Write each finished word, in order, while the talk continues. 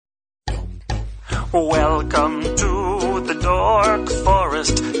Welcome to the Dork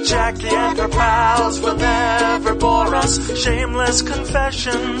Forest. Jackie and her pals will never bore us. Shameless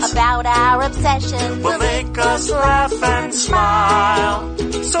confessions about our obsession will make us laugh and smile.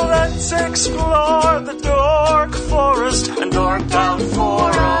 So let's explore the Dork Forest and dork out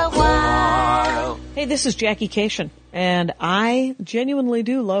for a while. Hey, this is Jackie Cation, and I genuinely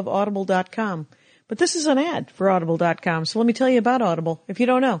do love Audible.com. But this is an ad for Audible.com, so let me tell you about Audible, if you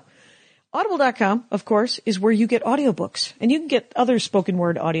don't know. Audible.com, of course, is where you get audiobooks. And you can get other spoken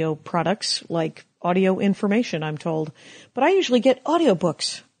word audio products, like audio information, I'm told. But I usually get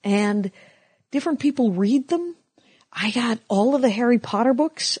audiobooks, and different people read them. I got all of the Harry Potter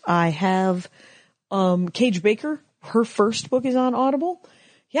books. I have Cage Baker. Her first book is on Audible.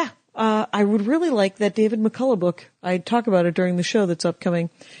 Yeah. I would really like that David McCullough book. I talk about it during the show that's upcoming.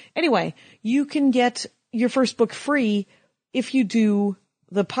 Anyway, you can get your first book free if you do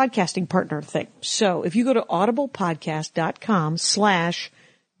the podcasting partner thing. So if you go to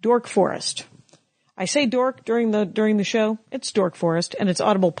audiblepodcast.com/dorkforest. I say dork during the show. It's Dork Forest, and it's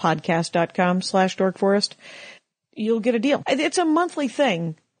audiblepodcast.com/dorkforest. You'll get a deal. It's a monthly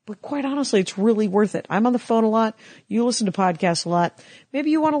thing. But quite honestly, it's really worth it. I'm on the phone a lot. You listen to podcasts a lot.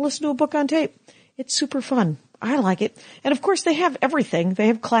 Maybe you want to listen to a book on tape. It's super fun. I like it. And of course, they have everything. They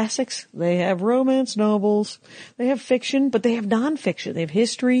have classics. They have romance novels. They have fiction, but they have nonfiction. They have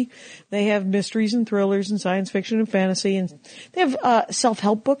history. They have mysteries and thrillers and science fiction and fantasy. And they have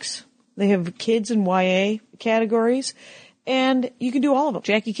self-help books. They have kids and YA categories. And you can do all of them.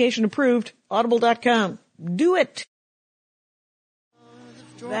 Jackie Cation approved. Audible.com. Do it.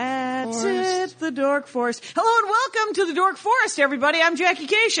 That's it, the Dork Forest. Hello and welcome to the Dork Forest, everybody. I'm Jackie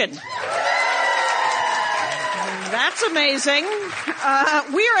Cation. That's amazing. We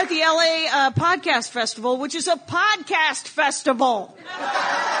are at the LA Podcast Festival, which is a podcast festival,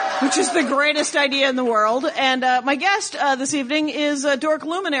 which is the greatest idea in the world. And my guest this evening is Dork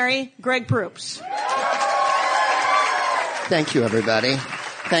luminary Greg Proops. Thank you, everybody.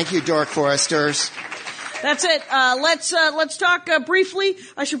 Thank you, Dork Foresters. That's it. Let's talk briefly.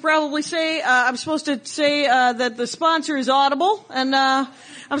 I should probably say I'm supposed to say that the sponsor is Audible, and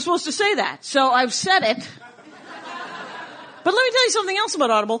I'm supposed to say that. So I've said it. But let me tell you something else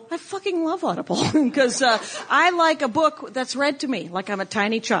about Audible. I fucking love Audible because I like a book that's read to me like I'm a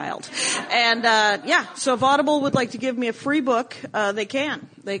tiny child. And yeah, so if Audible would like to give me a free book, they can.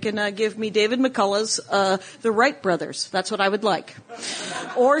 They can give me David McCullough's The Wright Brothers. That's what I would like.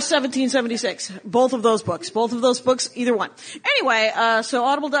 Or 1776. Both of those books. Either one. Anyway, so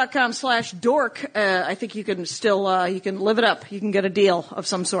audible.com/dork. I think you can still you can live it up. You can get a deal of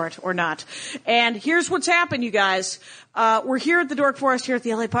some sort or not. And here's what's happened, you guys. We're here at the Dork Forest here at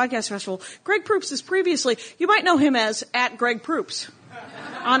the LA Podcast Festival. Greg Proops is previously, you might know him as @GregProops.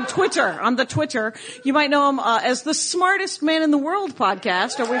 On the Twitter. You might know him as the Smartest Man in the World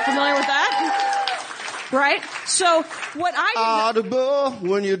podcast. Are we familiar with that? Right? So what I Audible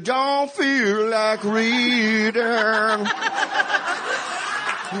when you don't feel like reading.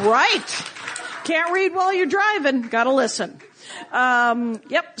 Right. Can't read while you're driving. Gotta listen.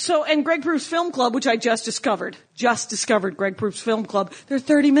 Yep. So, and Greg Proops Film Club, which I just discovered Greg Proops Film Club. They're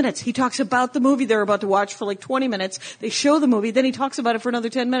 30 minutes. He talks about the movie they're about to watch for like 20 minutes. They show the movie, then he talks about it for another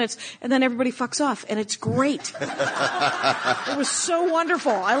 10 minutes, and then everybody fucks off, and it's great. It was so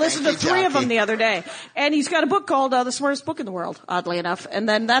wonderful. I listened to 3 of them the other day. And he's got a book called The Smartest Book in the World, oddly enough. And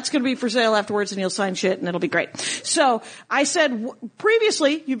then that's going to be for sale afterwards, and he'll sign shit, and it'll be great. So, I said,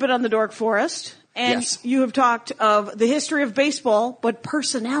 previously, you've been on the Dork Forest. And yes. You have talked of the history of baseball, but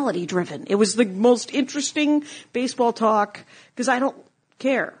personality-driven. It was the most interesting baseball talk, because I don't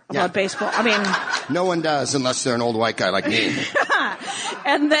care about baseball. I mean... No one does, unless they're an old white guy like me.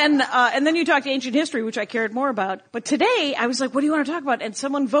 And then you talked ancient history, which I cared more about. But today, I was like, what do you want to talk about? And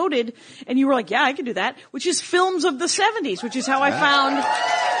someone voted, and you were like, yeah, I can do that, which is films of the 70s, which is how I found...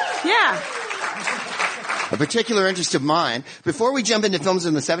 Yeah. A particular interest of mine. Before we jump into films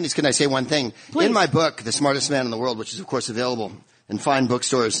in the 70s, can I say one thing? Please. In my book, The Smartest Man in the World, which is, of course, available in fine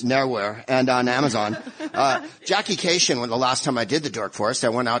bookstores nowhere and on Amazon, Jackie Cation, when the last time I did the Dork Forest, I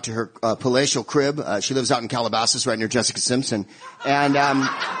went out to her palatial crib. She lives out in Calabasas right near Jessica Simpson. And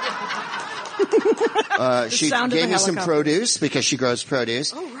she gave me some produce because she grows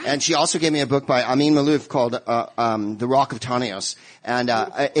produce. Oh, right. And she also gave me a book by Amin Malouf called The Rock of Tanios. And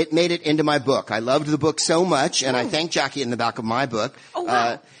it made it into my book. I loved the book so much, and I thank Jackie in the back of my book. Oh,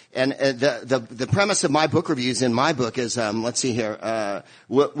 wow. And the premise of my book reviews in my book is, let's see here,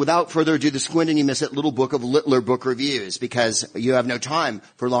 without further ado, the Squint and You Miss It little book of littler book reviews, because you have no time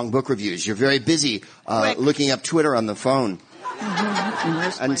for long book reviews. You're very busy looking up Twitter on the phone.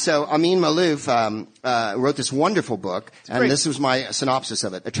 And so Amin Malouf wrote this wonderful book, and this was my synopsis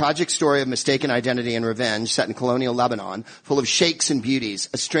of it. A tragic story of mistaken identity and revenge set in colonial Lebanon, full of sheikhs and beauties.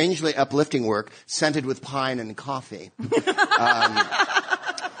 A strangely uplifting work scented with pine and coffee.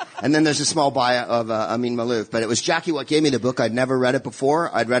 And then there's a small bio of Amin Malouf. But it was Jackie what gave me the book. I'd never read it before.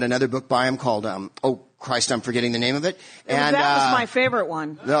 I'd read another book by him called, oh Christ, I'm forgetting the name of it. And that was my favorite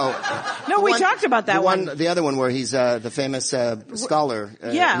one. No, we talked about that one. The other one where he's the famous scholar.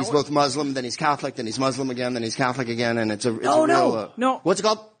 Yeah. He's both Muslim, then he's Catholic, then he's Muslim again, then he's Catholic again, and it's a no. What's it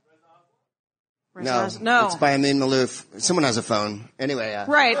called? No, no. It's by Amin Malouf. Someone has a phone. Anyway.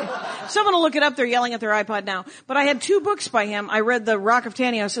 Right. Someone will look it up. They're yelling at their iPod now. But I had 2 books by him. I read The Rock of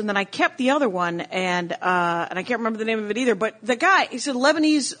Tanios, and then I kept the other one, and I can't remember the name of it either. But the guy, he's a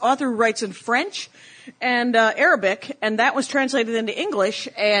Lebanese author who writes in French and Arabic, and that was translated into English,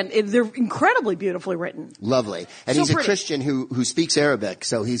 and they're incredibly beautifully written. Lovely. And so he's pretty. a Christian who speaks Arabic,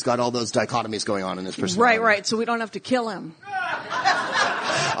 so he's got all those dichotomies going on in his personality. Right. So we don't have to kill him.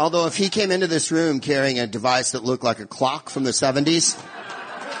 Although if he came into this room carrying a device that looked like a clock from the 70s,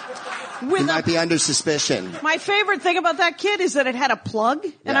 he might be under suspicion. My favorite thing about that kid is that it had a plug,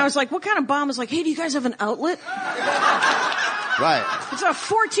 and I was like, what kind of bomb is like, hey, do you guys have an outlet? Right. It's a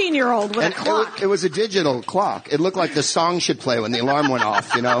 14-year-old with a clock. It was a digital clock. It looked like the song should play when the alarm went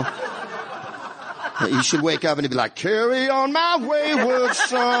off, you know? You should wake up and it'd be like, carry on my wayward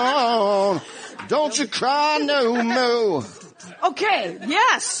son. Don't you cry no more. Okay,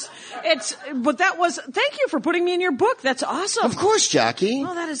 yes. Thank you for putting me in your book. That's awesome. Of course, Jackie.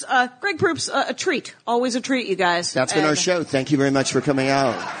 Oh, that is, Greg Proops, a treat. Always a treat, you guys. That's been our show. Thank you very much for coming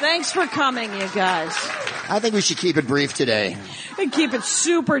out. Thanks for coming, you guys. I think we should keep it brief today. And keep it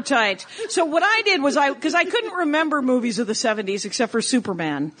super tight. So what I did was because I couldn't remember movies of the 70s except for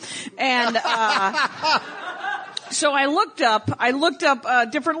Superman. And, so I looked up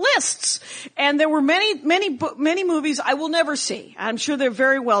different lists, and there were many movies I will never see. I'm sure they're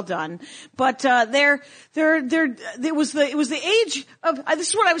very well done, but it was the age of. This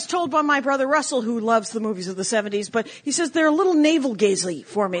is what I was told by my brother Russell, who loves the movies of the 70s. But he says they're a little navel-gazing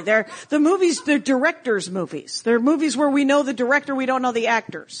for me. They're directors' movies. They're movies where we know the director, we don't know the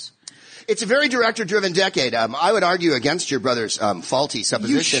actors. It's a very director-driven decade. I would argue against your brother's faulty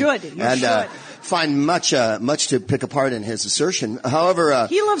supposition. You should. Find much to pick apart in his assertion. However,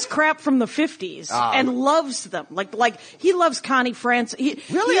 he loves crap from the 50s and loves them. Like he loves Connie Francis.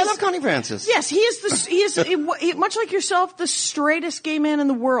 I love Connie Francis. Yes, he is much like yourself, the straightest gay man in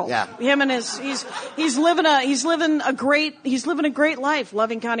the world. Yeah. Him and he's living a great life,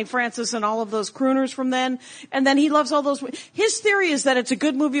 loving Connie Francis and all of those crooners from then. And then he loves all those. His theory is that it's a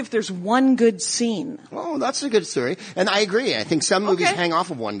good movie if there's one good scene. Oh, that's a good story. And I agree. I think some movies hang off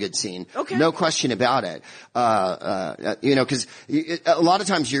of one good scene. Okay. No question about it. Cause a lot of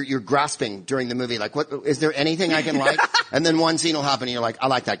times you're grasping during the movie, like, what, is there anything I can like? And then one scene will happen and you're like, I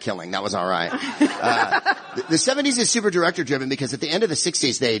like that killing. That was all right. The 70s is super director driven because at the end of the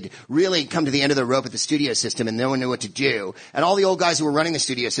 60s, they'd really come to the end of the rope at the studio system and no one knew what to do. And all the old guys who were running the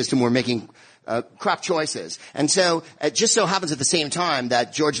studio system were making crap choices. And so it just so happens at the same time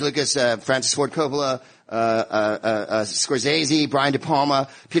that George Lucas, Francis Ford Coppola, Scorsese, Brian De Palma,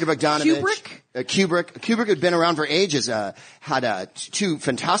 Peter Bogdanovich. Kubrick had been around for ages, had 2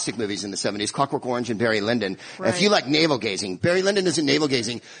 fantastic movies in the 70s, Clockwork Orange and Barry Lyndon. Right. If you like navel gazing, Barry Lyndon isn't navel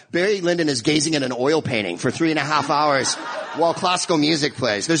gazing. Barry Lyndon is gazing at an oil painting for 3.5 hours while classical music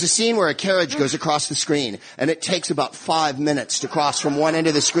plays. There's a scene where a carriage goes across the screen and it takes about 5 minutes to cross from one end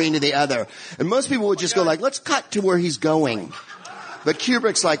of the screen to the other. And most people would just go like, let's cut to where he's going. But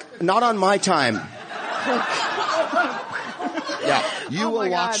Kubrick's like, not on my time. Yeah, you will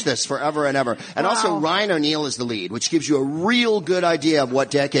watch this forever and ever. And also, Ryan O'Neal is the lead, which gives you a real good idea of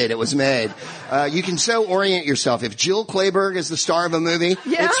what decade it was made. You can so orient yourself. If Jill Clayburgh is the star of a movie,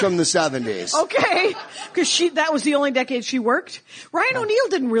 it's from the 70s. Okay, because that was the only decade she worked. Ryan O'Neal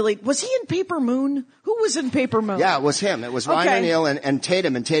didn't really. Was he in Paper Moon? Who was in Paper Moon? Yeah, it was him. It was Ryan O'Neal and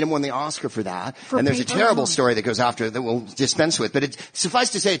Tatum, and Tatum won the Oscar for that. And there's a terrible story that goes after that we'll dispense with. But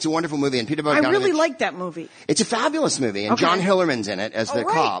suffice to say, it's a wonderful movie. And Peter Bogdanovich. I really like that movie. It's a fabulous movie, and John Hillerman's in it as the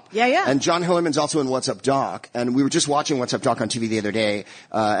cop. Yeah. And John Hillerman's also in What's Up Doc. And we were just watching What's Up Doc on TV the other day,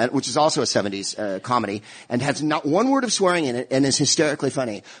 which is also a 70s comedy, and has not one word of swearing in it, and is hysterically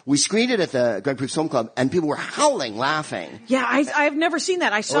funny. We screened it at the Greg Proops Film Club, and people were howling, laughing. Yeah, I've never seen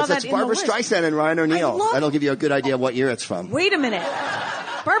that. I saw that in the list. Barbra Streisand and Ryan O'Neal. That'll give you a good idea of what year it's from. Wait a minute.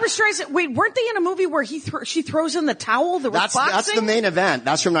 Barbara Streisand. Wait, weren't they in a movie where she throws in the towel? That was boxing? That's the main event.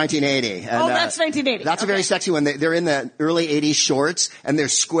 That's from 1980. And, that's 1980. That's a very sexy one. They're in the early 80s shorts, and they're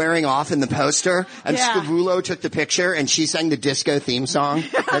squaring off in the poster. And Scavullo took the picture, and she sang the disco theme song.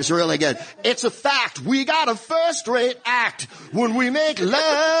 It's really good. It's a fact. We got a first-rate act. When we make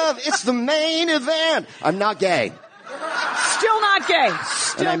love, it's the main event. I'm not gay. Still not gay.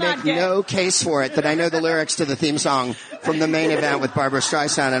 Still and I not make gay. no case for it that I know the lyrics to the theme song from the main event with Barbara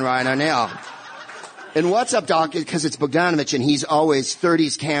Streisand and Ryan O'Neal. And What's Up, Doc, because it's Bogdanovich and he's always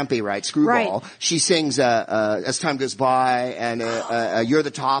 30s campy, right? Screwball. Right. She sings, As Time Goes By and, You're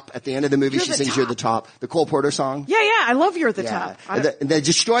the Top. At the end of the movie, she sings You're the Top. The Cole Porter song. Yeah, I love You're the Top. They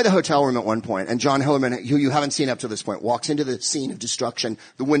destroy the hotel room at one point, and John Hillerman, who you haven't seen up to this point, walks into the scene of destruction,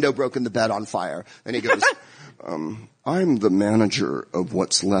 the window broken, the bed on fire, and he goes, I'm the manager of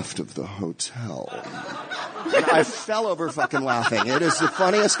what's left of the hotel. And I fell over fucking laughing. It is the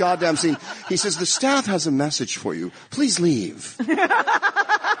funniest goddamn scene. He says, the staff has a message for you. Please leave.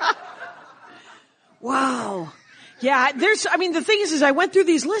 Wow. Yeah, the thing is I went through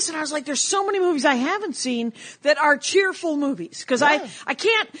these lists and I was like, there's so many movies I haven't seen that are cheerful movies. Cause I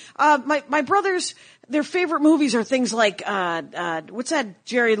can't, my brothers, their favorite movies are things like, what's that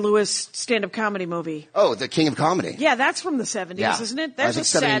Jerry Lewis stand-up comedy movie? Oh, The King of Comedy. Yeah, that's from the 70s, isn't it? That's I think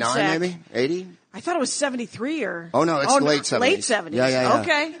 79 maybe? 80? I thought it was 73 or... Oh no, it's late 70s. Late 70s. Yeah.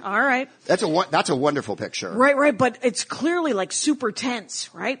 Okay, alright. That's a wonderful picture. Right, but it's clearly like super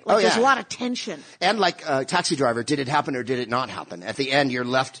tense, right? Like there's a lot of tension. And like, Taxi Driver, did it happen or did it not happen? At the end, you're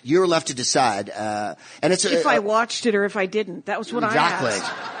left to decide, and it's... If I watched it or if I didn't. That was what I asked.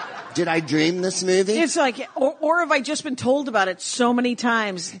 Exactly. Did I dream this movie? It's like, or have I just been told about it so many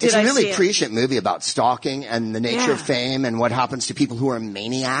times? It's a really prescient movie about stalking and the nature of fame and what happens to people who are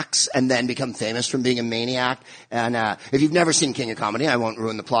maniacs and then become famous from being a maniac. And if you've never seen King of Comedy, I won't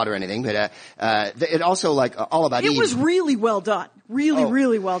ruin the plot or anything, but it also like all about Eve. It was really well done.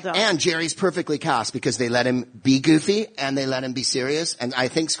 Really well done. And Jerry's perfectly cast because they let him be goofy and they let him be serious. And I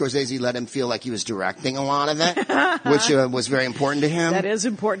think Scorsese let him feel like he was directing a lot of it, which was very important to him. That is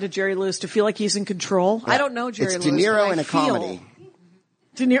important to Jerry Lewis, to feel like he's in control. Yeah. I don't know Jerry Lewis. It's De Niro in a comedy.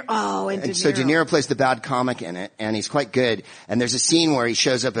 De Niro. Oh, and De Niro. So De Niro plays the bad comic in it, and he's quite good. And there's a scene where he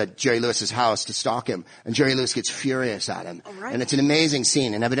shows up at Jerry Lewis's house to stalk him, and Jerry Lewis gets furious at him. Oh, right. And it's an amazing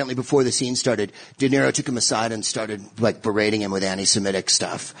scene. And evidently before the scene started, De Niro took him aside and started like berating him with anti-Semitic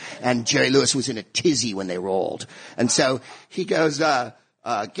stuff. And Jerry Lewis was in a tizzy when they rolled. And so he goes, get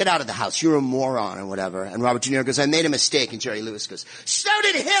out of the house. You're a moron or whatever. And Robert De Niro goes, I made a mistake. And Jerry Lewis goes, so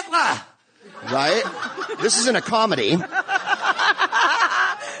did Hitler! Right? This isn't a comedy.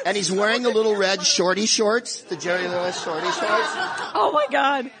 And he's wearing the little red shorty shorts, the Jerry Lewis shorty shorts. Oh my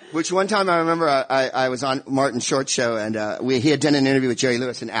God. Which one time I remember I was on Martin Short's show and he had done an interview with Jerry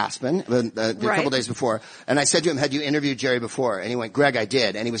Lewis in Aspen a couple days before. And I said to him, had you interviewed Jerry before? And he went, Greg, I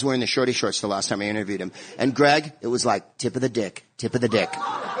did. And he was wearing the shorty shorts the last time I interviewed him. And Greg, it was like tip of the dick.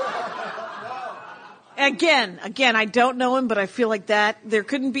 Again, I don't know him, but I feel like that there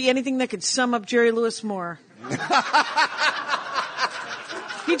couldn't be anything that could sum up Jerry Lewis more.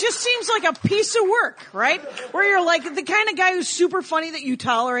 He just seems like a piece of work, right? Where you're like the kind of guy who's super funny that you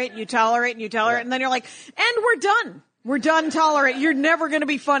tolerate, and then you're like, and we're done. We're done tolerating. You're never going to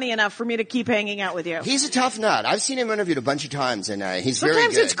be funny enough for me to keep hanging out with you. He's a tough nut. I've seen him interviewed a bunch of times, and he's very good.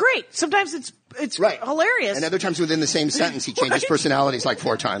 Sometimes it's great. Sometimes it's hilarious. And other times within the same sentence, he changes personalities like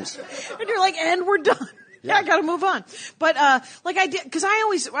 4 times. And you're like, and we're done. Yeah, I gotta move on. But, like I did, cause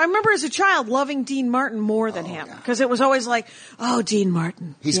I remember as a child loving Dean Martin more than him. Cause it was always like, oh, Dean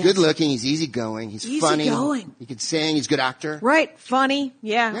Martin. He's good looking, he's easygoing, he's funny. Easygoing. He can sing, he's a good actor. Right, funny,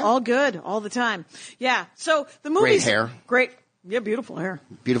 all good, all the time. Yeah, so the movie's... Great hair. Great, beautiful hair.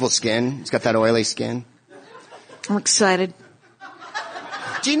 Beautiful skin, he's got that oily skin. I'm excited.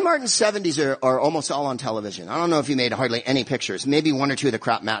 Dean Martin's 70s are almost all on television. I don't know if he made hardly any pictures. Maybe 1 or 2 of the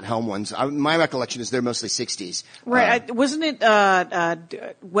crap Matt Helm ones. My recollection is they're mostly 60s. Right. Wasn't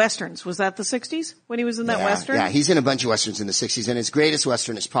it Westerns? Was that the 60s when he was in that Western? Yeah, he's in a bunch of Westerns in the 60s. And his greatest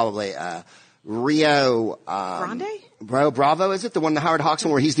Western is probably Rio... Grande? Bravo, is it? The one, the Howard Hawks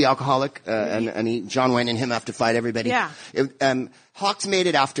one where he's the alcoholic, and John Wayne and him have to fight everybody. Yeah. Hawks made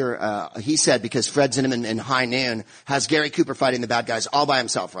it after, he said, because Fred Zinnemann in High Noon has Gary Cooper fighting the bad guys all by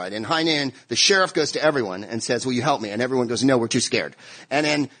himself, right? In High Noon, the sheriff goes to everyone and says, will you help me? And everyone goes, no, we're too scared. And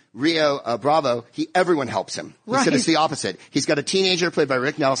in Rio, Bravo, everyone helps him. He said it's the opposite. He's got a teenager played by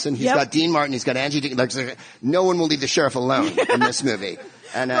Rick Nelson. He's got Dean Martin. He's got Angie Dickinson. No one will leave the sheriff alone in this movie.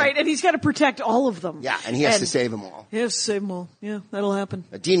 And, right, and he's got to protect all of them. Yeah, and he has to save them all. Yes, save them all. Yeah, that'll happen.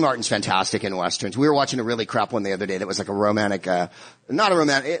 Dean Martin's fantastic in Westerns. We were watching a really crap one the other day that was like a romantic,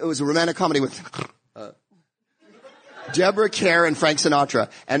 it was a romantic comedy with Deborah Kerr and Frank Sinatra.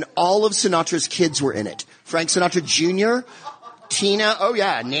 And all of Sinatra's kids were in it. Frank Sinatra Jr., Tina,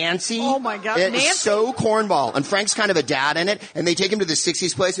 Nancy. Oh my God, It's Nancy? so cornball. And Frank's kind of a dad in it, and they take him to the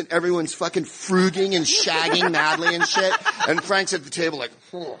 60s place, and everyone's fucking frugging and shagging madly and shit. And Frank's at the table like,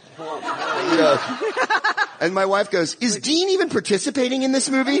 And my wife goes, is Dean even participating in this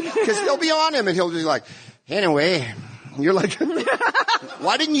movie? Because they'll be on him, and he'll be like, anyway. You're like,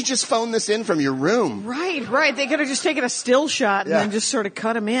 why didn't you just phone this in from your room? Right. They could have just taken a still shot and then just sort of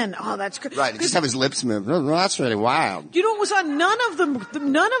cut him in. Oh, that's good. Right, just have his lips move. Oh, that's really wild. You know what was on none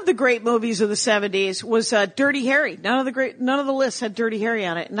of the great movies of the 70s was Dirty Harry. None of the lists had Dirty Harry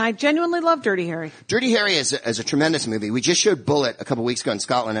on it, and I genuinely love Dirty Harry. Dirty Harry is a tremendous movie. We just showed Bullet a couple weeks ago in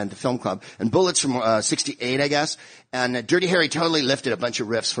Scotland at the film club, and Bullet's from 68, I guess. And Dirty Harry totally lifted a bunch of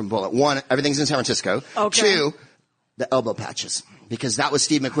riffs from Bullet. One, everything's in San Francisco. Okay. Two, the elbow patches. Because that was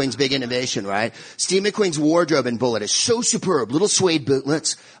Steve McQueen's big innovation, right? Steve McQueen's wardrobe in Bullet is so superb. Little suede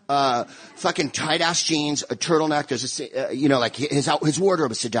bootlets, fucking tight-ass jeans, a turtleneck. There's his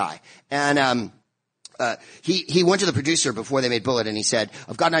wardrobe is to die. And, he went to the producer before they made Bullet and he said,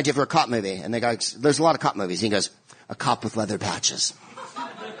 I've got an idea for a cop movie. And the guy, there's a lot of cop movies. And he goes, a cop with leather patches.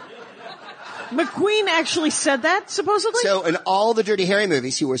 McQueen actually said that, supposedly? So in all the Dirty Harry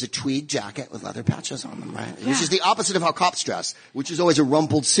movies, he wears a tweed jacket with leather patches on them, right? Yeah. Which is the opposite of how cops dress, which is always a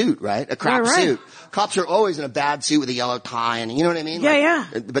rumpled suit, right? A crap suit. Cops are always in a bad suit with a yellow tie, and you know what I mean? Yeah.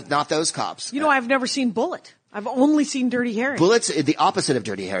 But not those cops. You know, I've never seen Bullet. I've only seen Dirty Harry. Bullet's the opposite of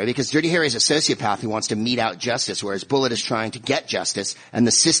Dirty Harry because Dirty Harry is a sociopath who wants to mete out justice, whereas Bullet is trying to get justice, and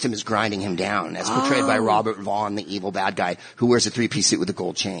the system is grinding him down, as portrayed by Robert Vaughn, the evil bad guy who wears a three-piece suit with a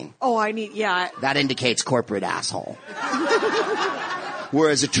gold chain. That indicates corporate asshole.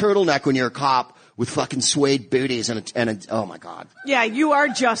 Whereas a turtleneck when you're a cop with fucking suede booties and a oh my God. Yeah, you are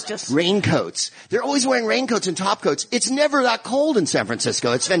justice. Raincoats. They're always wearing raincoats and top coats. It's never that cold in San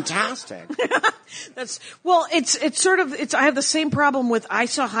Francisco. It's fantastic. I have the same problem with, I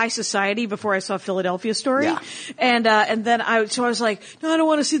saw High Society before I saw Philadelphia Story. Yeah. And then I was like, no, I don't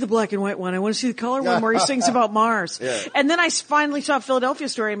want to see the black and white one. I want to see the color one where he sings about Mars. Yeah. And then I finally saw Philadelphia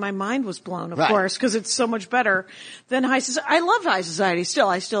Story and my mind was blown, of course, because it's so much better than High Society. I love High Society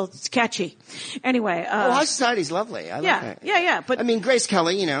still. It's catchy. Anyway. High Society's lovely. I like it. Yeah. But I mean, Grace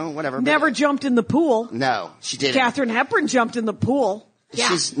Kelly, whatever. Never jumped in the pool. No, she didn't. Katharine Hepburn jumped in the pool. Yeah.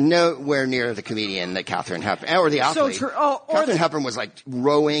 She's nowhere near the comedian that Katharine Hepburn, or the athlete. So true. Katharine Hepburn was like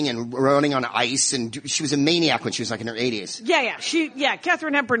rowing on ice, and she was a maniac when she was like in her 80s. Yeah.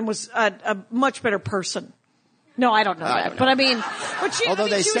 Katharine Hepburn was a much better person. No, I don't know that. But I mean, although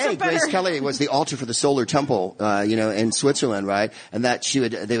they say Grace Kelly was the altar for the solar temple, in Switzerland, right? And that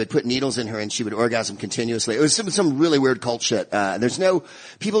they would put needles in her and she would orgasm continuously. It was some really weird cult shit.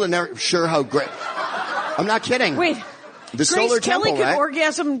 People are never sure how great. I'm not kidding. Wait. The solar temple, Kelly could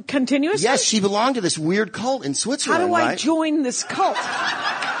orgasm continuously? Yes, she belonged to this weird cult in Switzerland. How do I join this cult?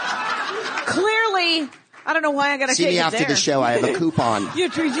 Clearly, I don't know why I got to take it there. See me after the show. I have a coupon. You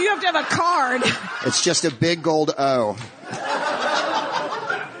have to have a card. It's just a big gold O.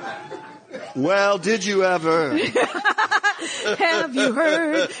 Well, did you ever? Have you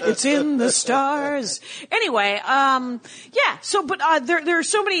heard? It's in the stars. Anyway, there are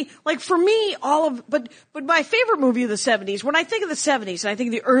so many, like for me, but my favorite movie of the 70s, when I think of the 70s, and I think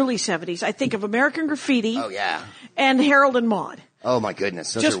of the early 70s, I think of American Graffiti. Oh yeah. And Harold and Maude. Oh my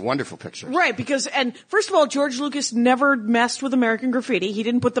goodness, those are wonderful pictures. Right, and first of all, George Lucas never messed with American Graffiti. He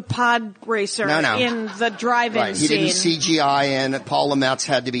didn't put the pod racer in the drive-in scene. He didn't CGI and Paul Lametz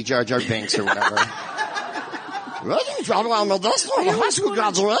had to be Jar Jar Binks or whatever. Really? Dropped around the desk for the high school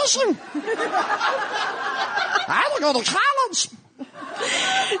graduation? I would go to college.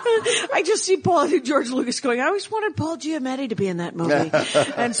 I just see George Lucas going, I always wanted Paul Giamatti to be in that movie.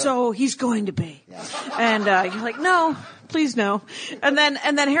 And so he's going to be. Yeah. And you're like, no, please no. And then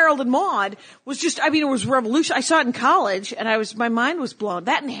Harold and Maude was it was revolution. I saw it in college and my mind was blown.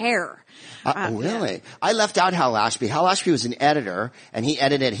 That and Hair. Really? Yeah. I left out Hal Ashby. Hal Ashby was an editor, and he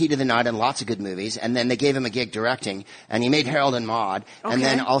edited Heat of the Night and lots of good movies, and then they gave him a gig directing, and he made Harold and Maude, and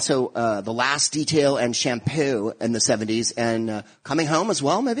then also The Last Detail and Shampoo in the 70s, and Coming Home as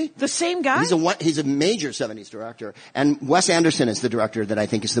well, maybe? The same guy? He's a major 70s director, and Wes Anderson is the director that I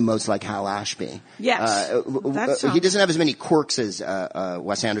think is the most like Hal Ashby. Yes. He doesn't have as many quirks as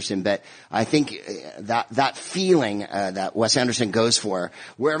Wes Anderson, but I think that feeling that Wes Anderson goes for,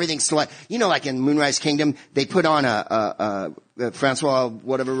 where everything's like in Moonrise Kingdom, they put on Francois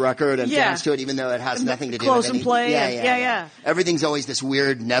whatever record and dance to it, even though it has nothing to do with Close it. and play. Yeah. Everything's always this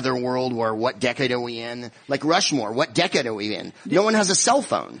weird netherworld where what decade are we in? Like Rushmore, what decade are we in? No one has a cell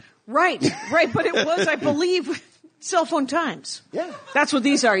phone. Right. But it was, I believe, cell phone times. Yeah. That's what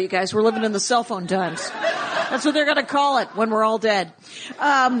these are, you guys. We're living in the cell phone times. That's what they're going to call it when we're all dead.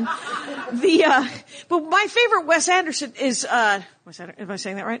 But my favorite Wes Anderson is, am I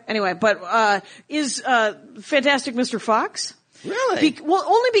saying that right? Anyway, is Fantastic Mr. Fox. Really?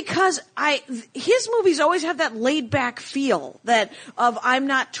 Only because his movies always have that laid back feel of I'm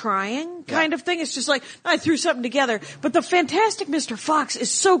not trying kind of thing. It's just like, I threw something together. But the Fantastic Mr. Fox is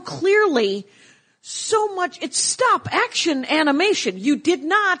so clearly so much, it's stop action animation. You did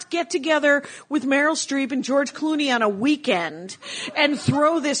not get together with Meryl Streep and George Clooney on a weekend and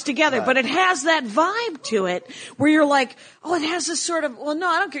throw this together. Right. But it has that vibe to it where you're like, oh, it has this sort of, well, no,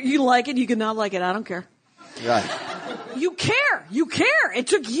 I don't care. You like it, you can not like it, I don't care. Right. You care. It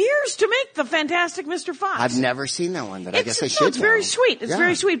took years to make the Fantastic Mr. Fox. I've never seen that one, but I guess I should. It's very sweet. It's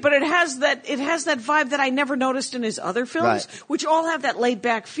very sweet, but it has that vibe that I never noticed in his other films, which all have that laid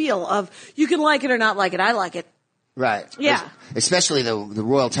back feel of you can like it or not like it. I like it. Right. Yeah. Especially the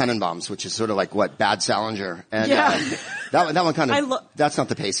Royal Tenenbaums, which is sort of like Bad Salinger. And, that one kind of, that's not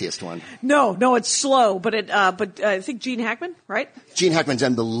the paciest one. No, it's slow, but I think Gene Hackman, right? Gene Hackman's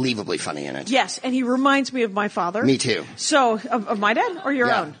unbelievably funny in it. Yes, and he reminds me of my father. Me too. So, of my dad or your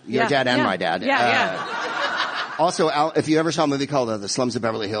own? Your dad and my dad. Yeah. Also, if you ever saw a movie called The Slums of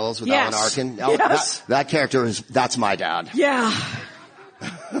Beverly Hills with Alan Arkin, that character that's my dad. Yeah.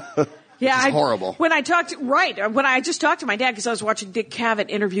 Yeah, it's horrible. When I just talked to my dad because I was watching Dick Cavett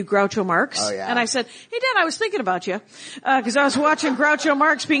interview Groucho Marx. Oh, yeah. And I said, hey Dad, I was thinking about you. Because I was watching Groucho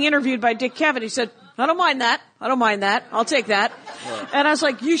Marx being interviewed by Dick Cavett. He said, I don't mind that. I'll take that. Yeah. And I was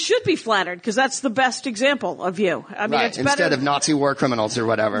like, you should be flattered because that's the best example of you. I mean, it's instead better of Nazi war criminals or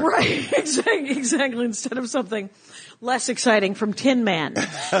whatever. Right, exactly. Instead of something less exciting from Tin Man.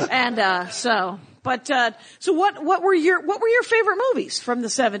 And, so what were your favorite movies from the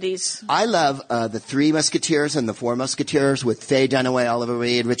 70s? I love the Three Musketeers and the Four Musketeers with Faye Dunaway, Oliver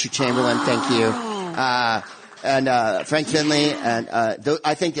Reed, Richard Chamberlain. Thank you. And Frank Finlay, and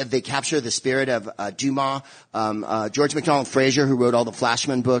I think that they capture the spirit of Dumas. George MacDonald Fraser, who wrote all the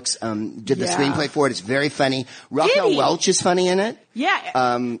Flashman books, did the screenplay for it. It's very funny. Raquel Welch is funny in it. Yeah,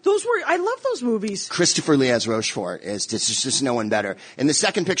 I love those movies. Christopher Lee as Rochefort is just no one better. In the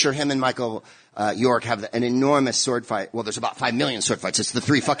second picture, him and Michael York have an enormous sword fight. Well, there's about 5 million sword fights. It's the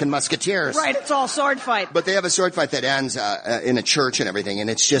Three fucking Musketeers. Right, it's all sword fight. But they have a sword fight that ends in a church and everything, and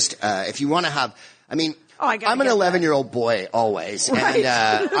it's just if you want to have, I mean. I'm an 11-year-old boy always, and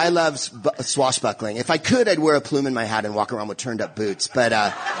I love swashbuckling. If I could, I'd wear a plume in my hat and walk around with turned-up boots, but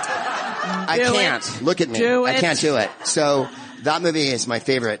I can't. Look at me. I can't do it. So that movie is my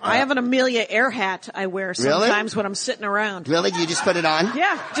favorite. I have an Amelia Air hat I wear sometimes when I'm sitting around. Really? Do you just put it on?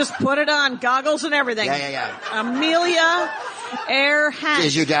 Yeah, just put it on. Goggles and everything. Yeah. Amelia Air hat.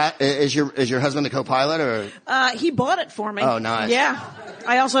 Is your husband the co-pilot or? He bought it for me. Oh, nice. Yeah.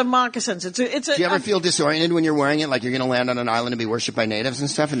 I also have moccasins. Do you ever feel disoriented when you're wearing it, like you're going to land on an island and be worshipped by natives and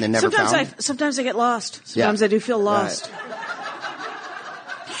stuff, and then never found? Sometimes I get lost. Sometimes I do feel lost. Right.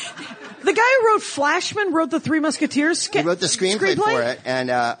 The guy who wrote Flashman wrote the Three Musketeers. He wrote the screenplay for it, and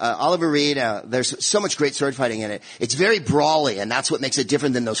Oliver Reed. There's so much great sword fighting in it. It's very brawly, and that's what makes it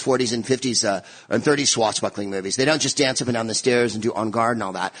different than those 40s and 50s and 30s swashbuckling movies. They don't just dance up and down the stairs and do on guard and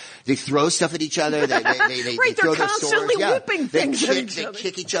all that. They throw stuff at each other. They throw they're constantly whipping things at each other. They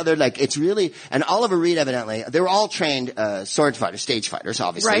kick each other. Like it's really. And Oliver Reed, evidently, they were all trained sword fighters, stage fighters,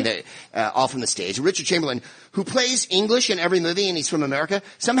 obviously. Right. All from the stage. Richard Chamberlain, who plays English in every movie, and he's from America.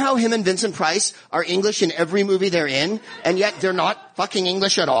 Somehow him and Vincent Price are English in every movie they're in, and yet they're not fucking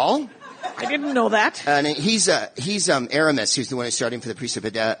English at all. I didn't know that. And he's Aramis, who's the one who's starting for the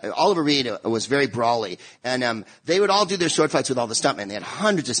priesthood. But Oliver Reed was very brawly, and they would all do their sword fights with all the stuntmen. They had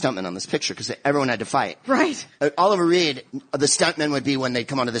hundreds of stuntmen on this picture because everyone had to fight. Right. Oliver Reed, the stuntmen would be when they'd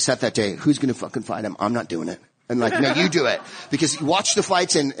come onto the set that day. Who's going to fucking fight him? I'm not doing it. And like, no, you do it. Because you watch the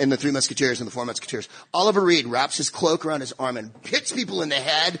fights in the Three Musketeers and the Four Musketeers. Oliver Reed wraps his cloak around his arm and hits people in the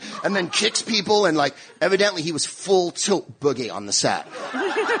head and then kicks people, and like, evidently he was full tilt boogie on the set.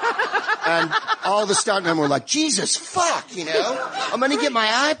 And all the stuntmen were like, Jesus fuck, I'm gonna get my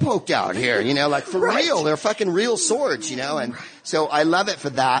eye poked out here, like for real. They're fucking real swords, and So I love it for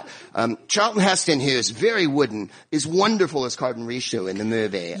that. Charlton Heston, who is very wooden, is wonderful as Carden Risho in the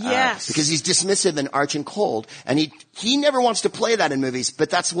movie. Yes. Because he's dismissive and arch and cold. And he never wants to play that in movies, but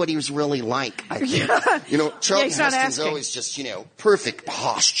that's what he was really like, I think. Charlton Heston's always just, perfect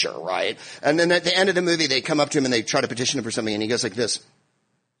posture, right? And then at the end of the movie, they come up to him and they try to petition him for something, and he goes like this.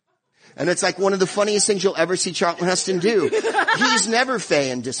 And it's like one of the funniest things you'll ever see Charlton Heston do. He's never fey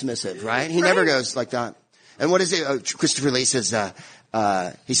and dismissive, right? He never goes like that. And what is it? Christopher Lee says,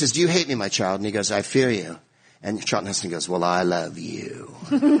 he says, "Do you hate me, my child?" And he goes, "I fear you." And Charlton Heston goes, "Well, I love you."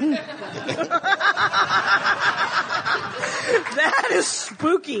 That is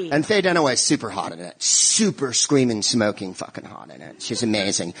spooky. And Faye Dunaway's super hot in it. Super screaming, smoking, fucking hot in it. She's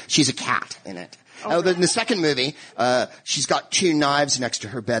amazing. She's a cat in it. In the second movie, she's got 2 knives next to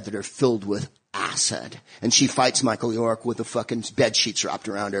her bed that are filled with acid. And she fights Michael York with the fucking bed sheets wrapped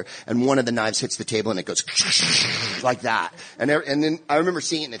around her. And one of the knives hits the table and it goes like that. And then I remember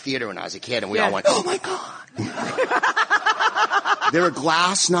seeing it in the theater when I was a kid and we all went, "Oh my God." There were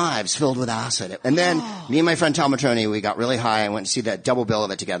glass knives filled with acid. And then me and my friend Tom Matroni, we got really high and went to see that double bill of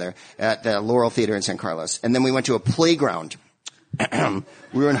it together at the Laurel Theater in San Carlos. And then we went to a playground.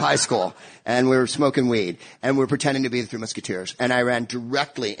 We were in high school and we were smoking weed and we were pretending to be the Three Musketeers, and I ran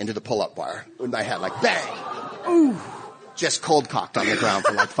directly into the pull-up bar with my head like bang. Ooh. Just cold cocked on the ground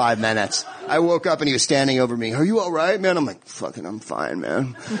for like 5 minutes. I woke up and he was standing over me. "Are you all right, man?" I'm like, "Fucking, I'm fine,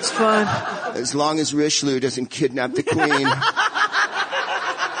 man. It's fine. As long as Richelieu doesn't kidnap the queen."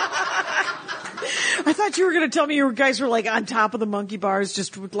 I thought you were going to tell me you guys were like on top of the monkey bars,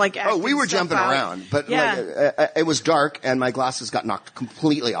 just like acting. Oh, we were jumping around, but it was dark and my glasses got knocked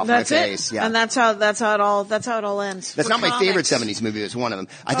completely off my face. Yeah. And that's how it all ends. That's not my favorite 70s movie. It's one of them.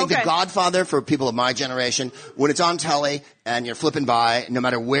 I think The Godfather, for people of my generation, when it's on telly and you're flipping by, no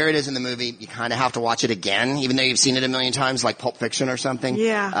matter where it is in the movie, you kind of have to watch it again, even though you've seen it a million times, like Pulp Fiction or something.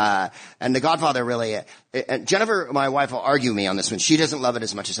 Yeah. And The Godfather really, and Jennifer, my wife, will argue me on this one. She doesn't love it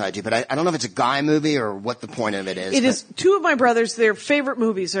as much as I do, but I don't know if it's a guy movie or what the point of it is. It is. 2 of my brothers, their favorite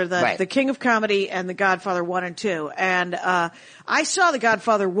movies are the King of Comedy and The Godfather 1 and 2. And I saw The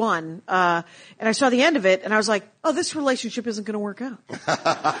Godfather 1, and I saw the end of it, and I was like, "Oh, this relationship isn't going to work out."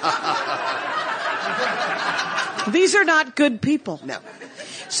 These are not good people. No.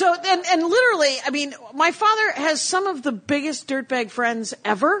 So, and literally, I mean, my father has some of the biggest dirtbag friends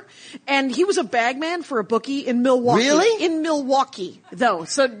ever, and he was a bagman for a bookie in Milwaukee. Really? In Milwaukee, though.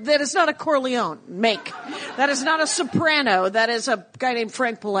 So that is not a Corleone make. That is not a Soprano. That is a guy named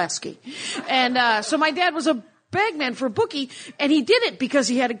Frank Pulaski. And, so my dad was a bagman for a bookie, and he did it because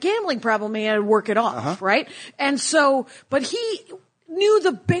he had a gambling problem and he had to work it off, right? And so, but he knew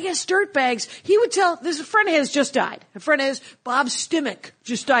the biggest dirtbags. He would tell, this a friend of his just died. A friend of his, Bob Stimmick,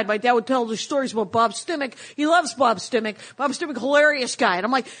 just died. My dad would tell the stories about Bob Stimmick. He loves Bob Stimmick. Bob Stimmick, hilarious guy. And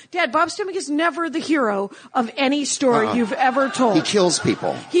I'm like, "Dad, Bob Stimmick is never the hero of any story you've ever told. He kills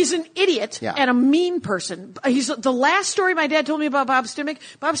people. He's an idiot and a mean person." He's the last story my dad told me about Bob Stimmick.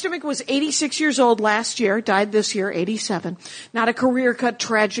 Bob Stimmick was 86 years old last year, died this year, 87. Not a career cut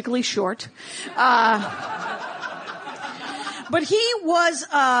tragically short. But he was,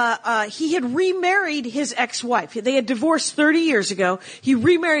 he had remarried his ex-wife. They had divorced 30 years ago. He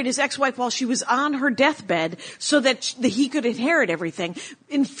remarried his ex-wife while she was on her deathbed so that he could inherit everything,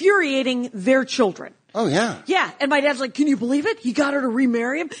 infuriating their children. Oh, yeah. Yeah. And my dad's like, "Can you believe it? He got her to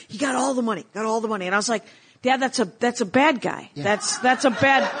remarry him. He got all the money. And I was like, "Dad, that's a bad guy. Yeah. That's a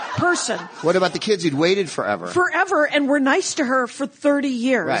bad person." What about the kids who'd waited forever? Forever, and were nice to her for 30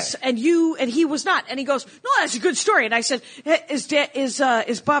 years. Right. And he was not. And he goes, "No, that's a good story." And I said, Is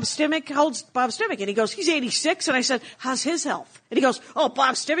Bob Stimmick, how old's Bob Stimmick? And he goes, "He's 86. And I said, "How's his health?" And he goes, "Oh,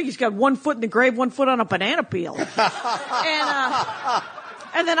 Bob Stimmick, he's got 1 foot in the grave, 1 foot on a banana peel."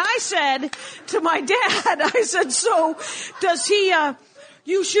 And then I said to my dad, I said, "So does he,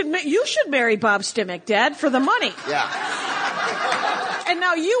 you should marry Bob Stimmick, Dad, for the money." Yeah. And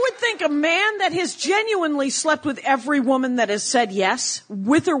now you would think a man that has genuinely slept with every woman that has said yes,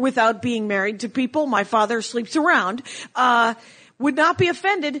 with or without being married to people, my father sleeps around, would not be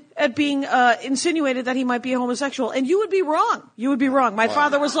offended at being insinuated that he might be a homosexual. And you would be wrong. My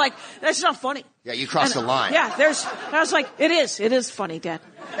father was like, "That's not funny." Yeah, you crossed the line. Yeah, I was like, it is funny, Dad.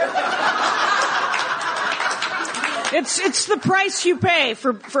 It's the price you pay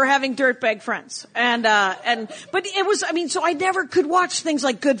for having dirtbag friends. But it was, I mean, so I never could watch things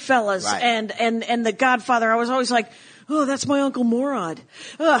like Goodfellas and The Godfather. I was always like, "Oh, that's my Uncle Morad."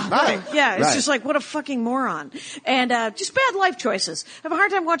 Right. Yeah, it's just like, what a fucking moron. And just bad life choices. I have a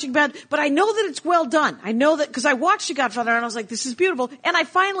hard time watching bad, but I know that it's well done. I know that, because I watched The Godfather and I was like, "This is beautiful." And I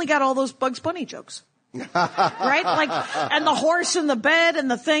finally got all those Bugs Bunny jokes. Right? Like, and the horse and the bed and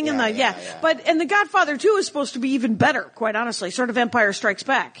the thing and yeah. But, and The Godfather 2 is supposed to be even better, quite honestly. Sort of Empire Strikes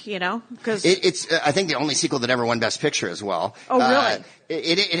Back, you know? Cause it's, I think the only sequel that ever won Best Picture as well. Oh, really?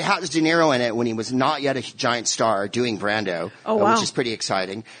 It has De Niro in it when he was not yet a giant star doing Brando. Oh, wow. Which is pretty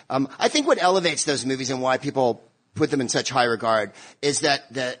exciting. I think what elevates those movies and why people put them in such high regard is that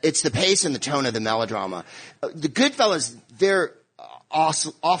it's the pace and the tone of the melodrama. The Goodfellas, they're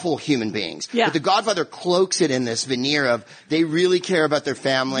awful human beings. Yeah. But The Godfather cloaks it in this veneer of they really care about their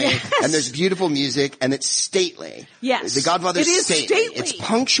family, and there's beautiful music, and it's stately. Yes. The Godfather's It is stately. stately. It's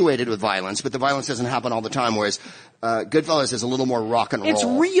punctuated with violence, but the violence doesn't happen all the time, whereas Goodfellas is a little more rock and roll. it's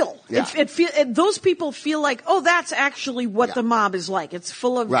real. Yeah. Those people feel like, oh, that's actually what the mob is like. It's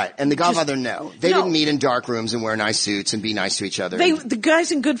full of... Right. And The Godfather, no. They No. didn't meet in dark rooms and wear nice suits and be nice to each other. The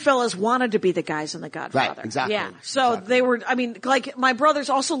guys in Goodfellas wanted to be the guys in The Godfather. Right, exactly. Yeah. So they were, I mean, like, my brothers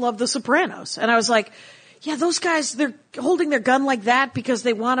also loved The Sopranos. And I was like, yeah, those guys, they're holding their gun like that because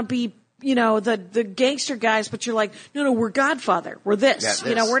they want to be, you know, the gangster guys, but you're like, no, we're Godfather. We're this. Yeah,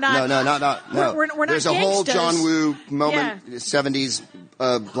 You know, we're not. No. We're not There's a whole gangstas. John Woo moment, 70s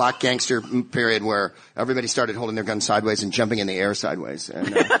black gangster period where everybody started holding their guns sideways and jumping in the air sideways. And,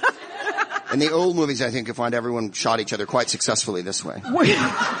 in the old movies, I think you'll find everyone shot each other quite successfully this way.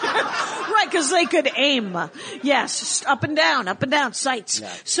 Right, because they could aim. Yes, up and down, sights.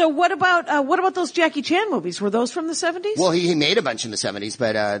 Yeah. So what about those Jackie Chan movies? Were those from the 70s? Well, he made a bunch in the 70s,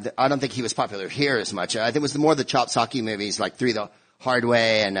 but I don't think he was popular here as much. I think it was more the Chop Socky movies, like Three the Hard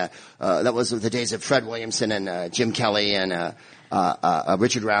Way, and that was the days of Fred Williamson and Jim Kelly and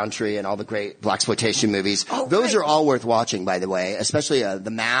Richard Roundtree and all the great blaxploitation movies. Oh, Those right. are all worth watching, by the way. Especially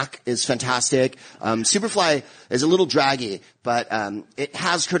The Mac is fantastic. Superfly is a little draggy, but it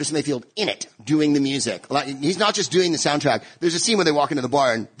has Curtis Mayfield in it doing the music. Like, he's not just doing the soundtrack. There's a scene where they walk into the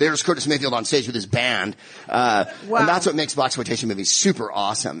bar and there's Curtis Mayfield on stage with his band. Wow. And that's what makes blaxploitation movies super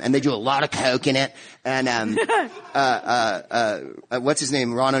awesome. And they do a lot of coke in it. And what's his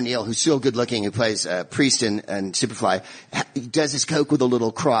name? Ron O'Neal, who's so good looking, who plays Priest in Superfly, he does his coke with a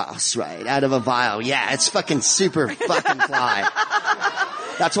little cross, right, out of a vial. Yeah, it's fucking super fucking fly.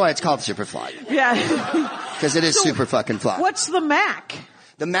 That's why it's called Superfly. Yeah. Because it is super fucking fly. What's the Mac?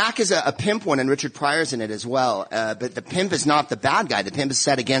 The Mac is a pimp one, and Richard Pryor's in it as well. But the pimp is not the bad guy. The pimp is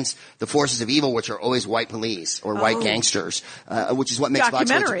set against the forces of evil, which are always white police or white gangsters, which is what makes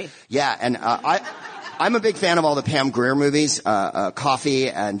documentary. Yeah, and I'm a big fan of all the Pam Grier movies, Coffee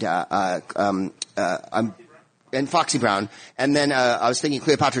and Foxy Brown. And then I was thinking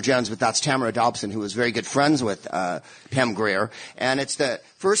Cleopatra Jones, but that's Tamara Dobson, who was very good friends with Pam Grier. And it's the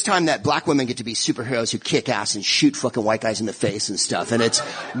first time that black women get to be superheroes who kick ass and shoot fucking white guys in the face and stuff. And it's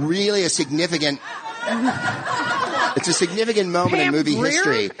really a significant moment Pam in movie Grier?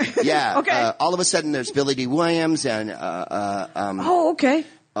 history. Yeah. Okay. All of a sudden there's Billy D. Williams and Okay.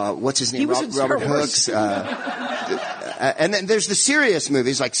 what's his name? He was in Star Robert Wars. Hooks. And then there's the serious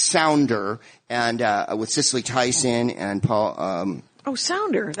movies like Sounder and with Cicely Tyson and Paul.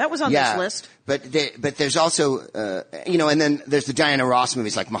 Sounder. That was on this list. But there's also and then there's the Diana Ross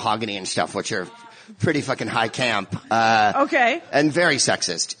movies like Mahogany and stuff, which are pretty fucking high camp. Okay. And very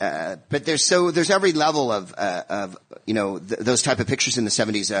sexist. But there's every level of those type of pictures in the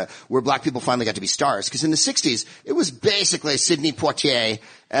 70s, where black people finally got to be stars. Cause in the 60s, it was basically Sidney Poitier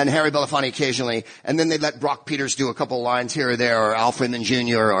and Harry Belafonte occasionally, and then they'd let Brock Peters do a couple lines here or there, or Al Freeman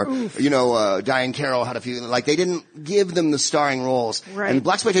Jr., or, Diane Carroll had a few, like they didn't give them the starring roles. Right. And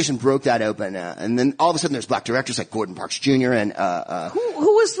blaxploitation broke that open, and then all of a sudden there's black directors like Gordon Parks Jr. and,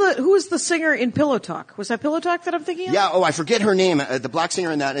 Who was the singer in Pillow Talk? Was that Pillow Talk that I'm thinking of? yeah, I forget her name, the black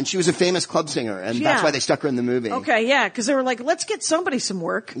singer in that, and she was a famous club singer, and that's why they stuck her in the movie. Okay, yeah, because they were like, let's get somebody some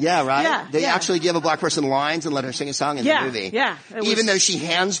work. Yeah, right? Yeah, they actually give a black person lines and let her sing a song in the movie. Yeah, even though she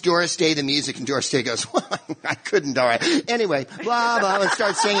hands Doris Day the music and Doris Day goes, well, I couldn't, all right. Anyway, blah, blah, and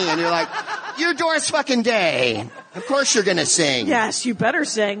start singing, and you're like, you're Doris fucking Day. Of course you're gonna sing. Yes, you better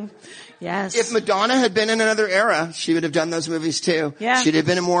sing. Yes. If Madonna had been in another era, she would have done those movies too. Yeah. She'd have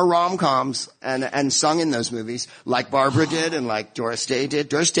been in more rom-coms and sung in those movies like Barbara did and like Doris Day did.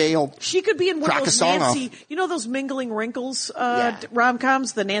 Doris Day will She could be in one crack of a those song Nancy, off. you know those Mingling Wrinkles Yeah.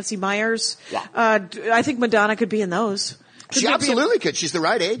 rom-coms, the Nancy Meyers? Yeah. I think Madonna could be in those. She absolutely could. She's the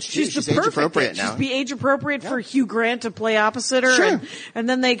right age. She's age appropriate now. She'd be age appropriate for Hugh Grant to play opposite her. Sure. And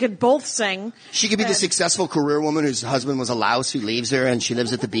then they could both sing. She could be the successful career woman whose husband was a louse who leaves her and she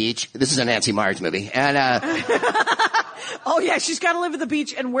lives at the beach. This is a Nancy Myers movie. And, oh yeah, she's got to live at the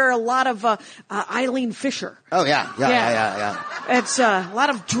beach and wear a lot of, Eileen Fisher. Oh yeah. It's a lot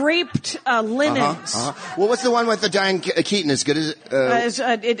of draped, linens. Well, what's the one with the Diane Keaton? As good as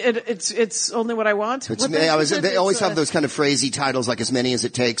it's only what I want. They always have those kind of phrasy titles like As Many as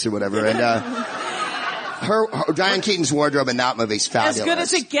It Takes or whatever. And her Diane Keaton's wardrobe in that movie is fabulous. As Good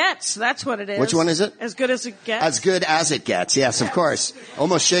as It Gets. That's what it is. Which one is it? As Good as It Gets. As Good as It Gets. Yes, of course.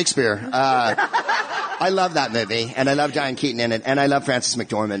 Almost Shakespeare. I love that movie, and I love Diane Keaton in it, and I love Frances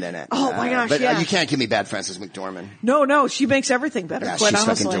McDormand in it. Oh my gosh, but yeah. You can't give me bad Frances McDormand. No, she makes everything better. Yeah, quite she's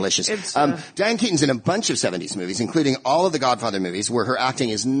honestly. fucking delicious. Diane Keaton's in a bunch of 70s movies, including all of the Godfather movies, where her acting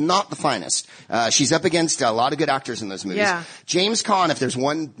is not the finest. She's up against a lot of good actors in those movies. Yeah. James Caan, if there's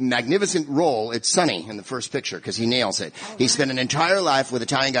one magnificent role, it's Sonny in the first picture, because he nails it. He spent an entire life with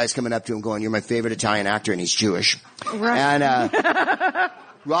Italian guys coming up to him going, "You're my favorite Italian actor," and he's Jewish. Right. And,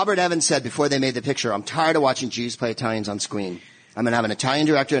 Robert Evans said before they made the picture, "I'm tired of watching Jews play Italians on screen. I'm going to have an Italian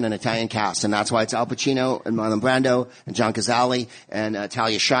director and an Italian cast." And that's why it's Al Pacino and Marlon Brando and John Cazale and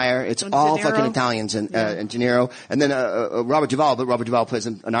Talia Shire. It's all fucking Italians and De Niro. And then Robert Duvall, but Robert Duvall plays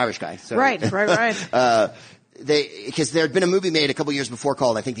an Irish guy. So. Right. Because there had been a movie made a couple years before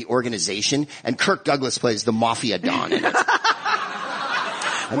called, I think, The Organization, and Kirk Douglas plays the mafia don in it.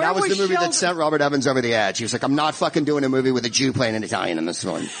 And that was the movie that sent Robert Evans over the edge. He was like, "I'm not fucking doing a movie with a Jew playing an Italian in this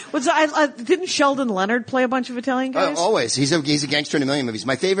one." Didn't Sheldon Leonard play a bunch of Italian guys? Always. He's a gangster in a million movies.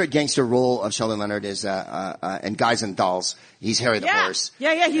 My favorite gangster role of Sheldon Leonard is in Guys and Dolls. He's Harry the Horse.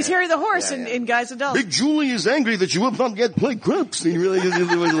 Yeah, he's Harry the Horse in Guys and Dolls. Big Julie is angry that you will not get play Croops. He really is a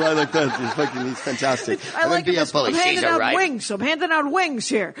lie like that. He's fantastic. I like it. I'm handing out wings. I'm handing out wings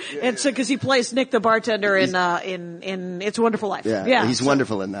here. Yeah. It's because he plays Nick the bartender in It's a Wonderful Life. Yeah, he's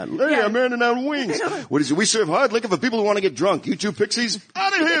wonderful in that. Hey, I'm handing out wings. What is it? We serve hard liquor for people who want to get drunk. You two pixies,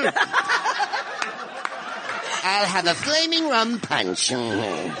 out of here. I'll have a flaming rum punch.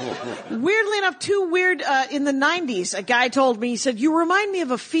 Weirdly enough, in the 90s, a guy told me, he said, "You remind me of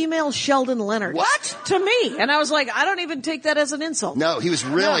a female Sheldon Leonard." What? To me. And I was like, I don't even take that as an insult. No, he was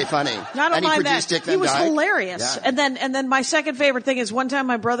really funny. I don't mind that. He was hilarious. Yeah. And then my second favorite thing is one time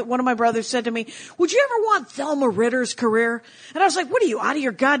one of my brothers said to me, "Would you ever want Thelma Ritter's career?" And I was like, "What are you, out of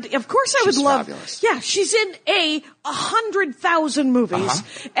your god? Of course I would love." Fabulous. Yeah, she's in 100,000 movies,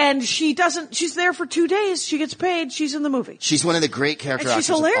 and she's there for 2 days. She gets paid. She's in the movie. She's one of the great character actors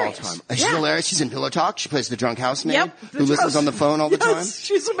of all time. She's hilarious. She's in Pillow Talk. She plays the drunk housemaid who listens on the phone all the time.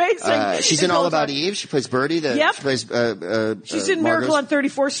 She's amazing. She's in All About Eve. She plays Birdie. She plays, she's in Miracle on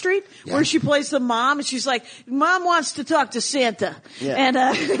 34th Street, where she plays the mom, and she's like, "Mom wants to talk to Santa." Yeah.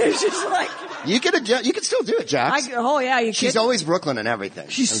 And, she's like, you can still do it, Jax. She's always Brooklyn and everything.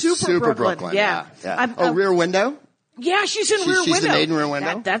 She's super Brooklyn. Yeah. Rear Window? Yeah, she's in Rear Window. She's the maid in Rear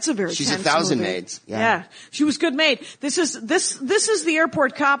Window? That's a very She's 1,000 maids. Yeah. She was good maid. This is the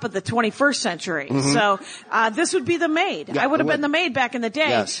airport cop of the 21st century. Mm-hmm. So, this would be the maid. Yeah, I would have been the maid back in the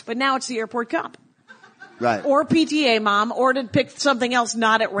day, but now it's the airport cop. Right. Or PTA mom, or to pick something else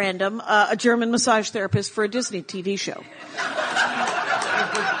not at random, a German massage therapist for a Disney TV show.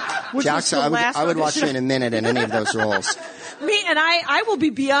 Jax, I would watch you in a minute in any of those roles. I will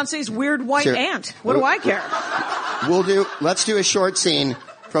be Beyonce's weird white aunt. What do I care? Let's do a short scene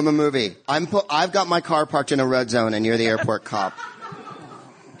from a movie. I've got my car parked in a red zone and you're the airport cop.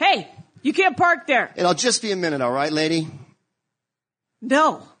 Hey, you can't park there. It'll just be a minute, all right, lady?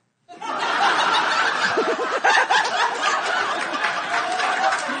 No.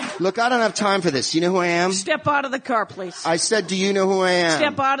 Look, I don't have time for this. You know who I am? Step out of the car, please. I said, do you know who I am?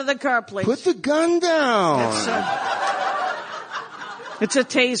 Step out of the car, please. Put the gun down. It's a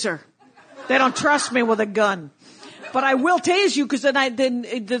taser. They don't trust me with a gun. But I will tase you because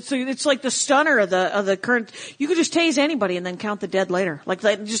it's like the stunner of the current. You could just tase anybody and then count the dead later. Like,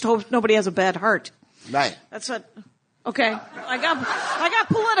 just hope nobody has a bad heart. Right. That's what. Okay. I got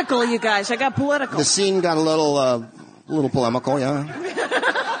political, you guys. I got political. The scene got a little polemical, yeah.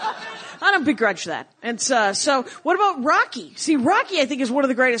 I don't begrudge that. And so what about Rocky? See, Rocky, I think, is one of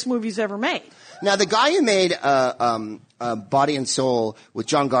the greatest movies ever made. Now, the guy who made Body and Soul with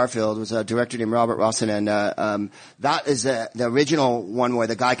John Garfield was a director named Robert Rossen, and that is the original one where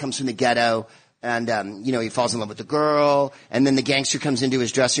the guy comes from the ghetto and he falls in love with the girl, and then the gangster comes into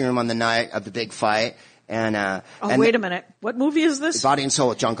his dressing room on the night of the big fight, And wait a minute. What movie is this? Body and Soul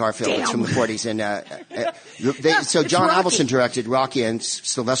with John Garfield. Damn. It's from the 40s. And so John Avildsen directed Rocky, and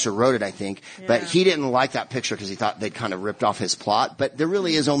Sylvester wrote it, I think. Yeah. But he didn't like that picture because he thought they'd kind of ripped off his plot. But there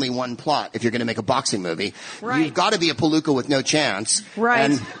really is only one plot if you're going to make a boxing movie. Right. You've got to be a palooka with no chance. Right.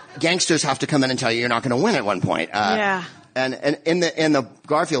 And gangsters have to come in and tell you you're not going to win at one point. Yeah. And in the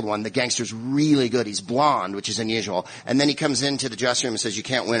Garfield one, the gangster's really good. He's blonde, which is unusual. And then he comes into the dressing room and says, "You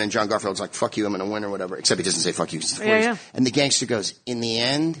can't win." And John Garfield's like, "Fuck you, I'm going to win," or whatever. Except he doesn't say "fuck you." Yeah. And the gangster goes, "In the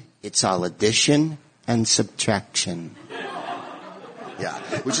end, it's all addition and subtraction." Yeah,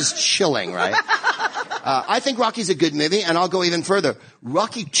 which is chilling, right? I think Rocky's a good movie, and I'll go even further.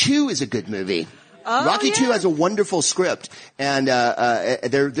 Rocky 2 is a good movie. Oh, Rocky yeah. 2 has a wonderful script, and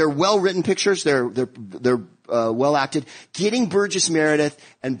they're well written pictures. They're well acted. Getting Burgess Meredith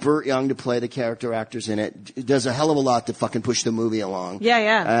and Burt Young to play the character actors in it does a hell of a lot to fucking push the movie along.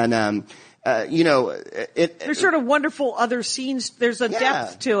 Yeah. And There's sort of wonderful other scenes. There's a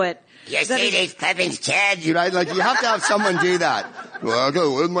depth to it. You see these Pepin's kids, you know, like you have to have someone do that. Well, I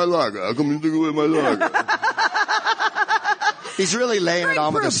go with my leg. How come you do with my leg? He's really laying Greg it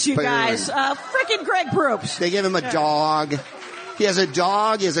on with a Proops, spoon. you guys. Frickin' Greg Proops. They give him a dog. He has a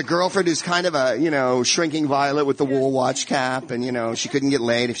dog. He has a girlfriend who's kind of a, shrinking violet with the wool watch cap. And, she couldn't get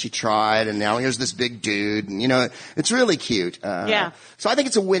laid if she tried. And now here's this big dude. And, it's really cute. Yeah. So I think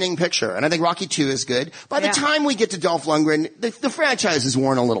it's a winning picture. And I think Rocky 2 is good. By the time we get to Dolph Lundgren, the franchise is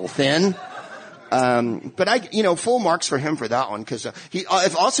worn a little thin. But full marks for him for that one, cause, if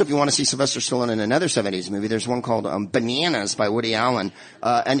you want to see Sylvester Stallone in another 70s movie, there's one called, Bananas by Woody Allen.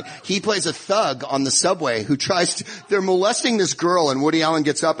 And he plays a thug on the subway who they're molesting this girl, and Woody Allen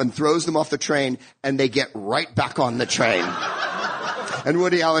gets up and throws them off the train, and they get right back on the train. And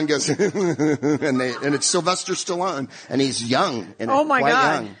Woody Allen goes, and it's Sylvester Stallone, and he's young. And oh my quite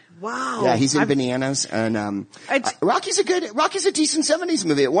God. Young. Wow. Yeah, he's in Bananas, and Rocky's a decent 70s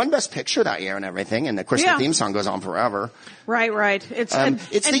movie. It won Best Picture that year and everything, and of course the theme song goes on forever. Right. It's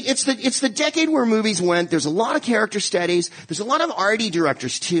the decade where movies went. There's a lot of character studies. There's a lot of arty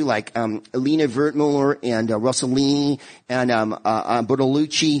directors too, like Elena Wertmuller and Rossellini and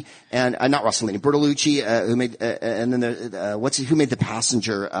Bertolucci and not Rossellini, Bertolucci, who made and then who made The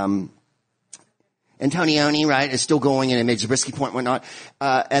Passenger. Antonioni, right, is still going, and it made Zabriskie Point and whatnot.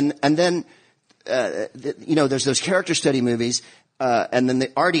 And then, there's those character study movies, and then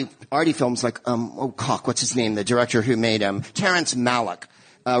the arty films like, what's his name? The director who made, Terrence Malick.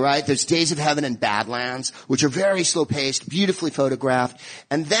 Right? There's Days of Heaven and Badlands, which are very slow paced, beautifully photographed.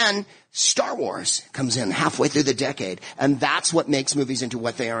 And then Star Wars comes in halfway through the decade. And that's what makes movies into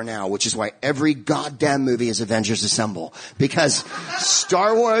what they are now, which is why every goddamn movie is Avengers Assemble. Because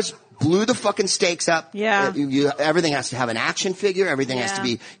Star Wars blew the fucking stakes up. Yeah. Everything has to have an action figure. Everything has to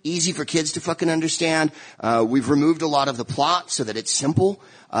be easy for kids to fucking understand. We've removed a lot of the plot so that it's simple.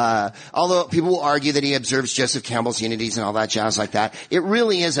 Although people will argue that he observes Joseph Campbell's unities and all that jazz like that. It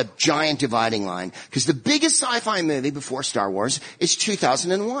really is a giant dividing line. Because the biggest sci-fi movie before Star Wars is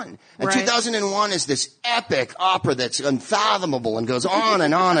 2001. And 2001 is this epic opera that's unfathomable and goes on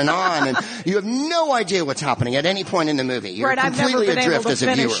and on and on. And you have no idea what's happening at any point in the movie. You're completely adrift as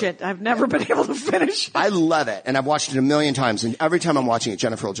a viewer. I've never been able to finish it. I love it. And I've watched it a million times. And every time I'm watching it,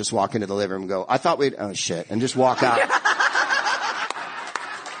 Jennifer will just walk into the living room and go, oh shit, and just walk out.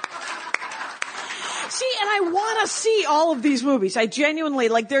 See, and I want to see all of these movies. I genuinely,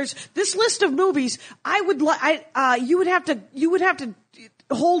 there's this list of movies. You would have to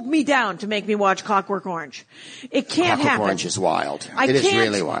hold me down to make me watch Clockwork Orange. It can't happen. Clockwork Orange is wild. It is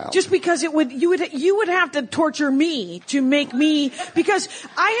really wild. Just because you would have to torture me to make me, because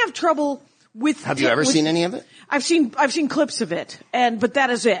I have trouble with. Have you ever seen any of it? I've seen clips of it, but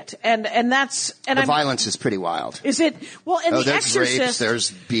that is it. And the violence is pretty wild. Is it? Well, and The there's Exorcist. Rapes,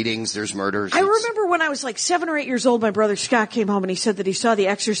 there's beatings, there's murders. I remember when I was 7 or 8 years old, my brother Scott came home and he said that he saw The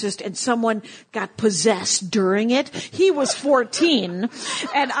Exorcist and someone got possessed during it. He was 14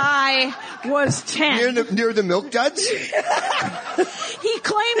 and I was 10. Near the Milk Duds? He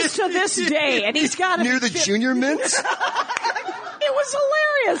claims to this day, and he's got near the Junior Mints? It was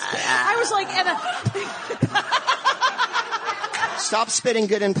hilarious. I was like, Stop spitting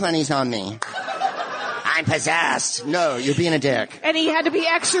good and plenty's on me. I'm possessed. No, you're being a dick. And he had to be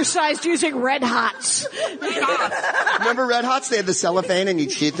exorcised using Red Hots. Remember Red Hots? They had the cellophane and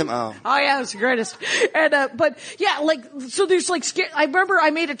you'd shoot them. Oh yeah, it was the greatest. And, but yeah, like, so there's like, I remember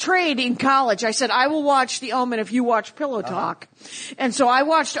I made a trade in college. I said, I will watch The Omen if you watch Pillow Talk. And so I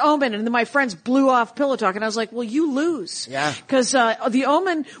watched Omen, and then my friends blew off Pillow Talk, and I was like, well, you lose. Yeah. Because The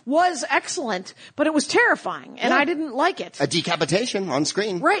Omen was excellent, but it was terrifying, and I didn't like it. A decapitation on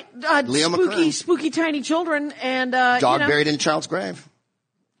screen. Right. Spooky tiny children, and dog buried in a child's grave.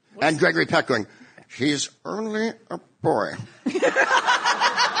 And Gregory Peck going, he's only a boy.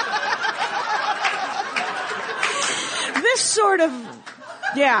 This sort of,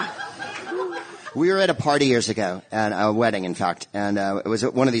 yeah. We were at a party years ago, and a wedding, in fact, and it was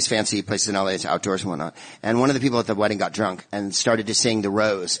at one of these fancy places in LA, it's outdoors and whatnot. And one of the people at the wedding got drunk and started to sing The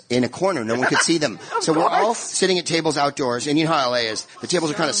Rose in a corner. No one could see them. So we're all sitting at tables outdoors, and you know how LA is. The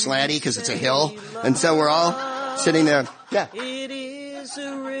tables are kind of slanty because it's a hill, and so we're all sitting there. Yeah. It is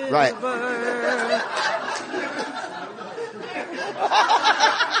a river. Right.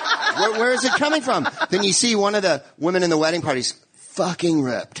 Where is it coming from? Then you see one of the women in the wedding party's fucking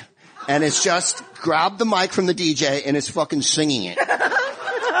ripped. And it's just grabbed the mic from the DJ and is fucking singing it.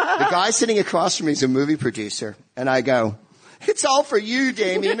 The guy sitting across from me is a movie producer. And I go, it's all for you,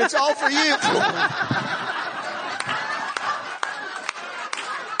 Damien. It's all for you.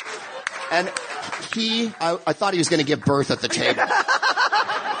 And I thought he was going to give birth at the table.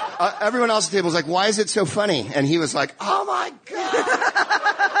 Everyone else at the table was like, why is it so funny? And he was like, oh my God.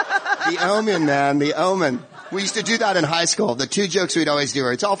 The Omen, man, The Omen. We used to do that in high school. The two jokes we'd always do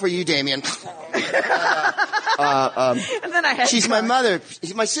are, it's all for you, Damien. And then I had she's my mother,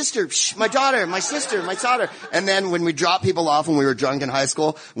 my sister, my daughter, my sister, my daughter. And then when we dropped people off when we were drunk in high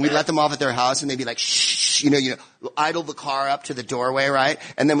school, we'd let them off at their house and they'd be like, shh, you know, idle the car up to the doorway, right?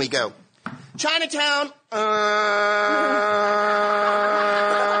 And then we go, Chinatown,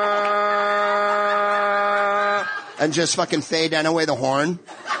 and just fucking fade down away the horn.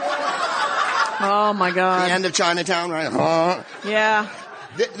 Oh my God. The end of Chinatown, right? Yeah.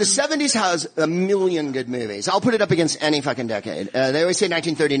 The 70s has a million good movies. I'll put it up against any fucking decade. They always say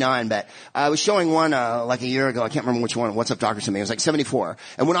 1939, but I was showing one, like a year ago. I can't remember which one. What's Up, Doc, or something. It was like 74.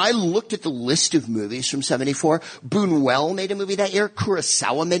 And when I looked at the list of movies from 74, Buñuel made a movie that year.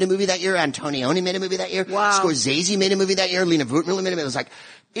 Kurosawa made a movie that year. Antonioni made a movie that year. Wow. Scorsese made a movie that year. Lena Vutmiller made a movie. It was like,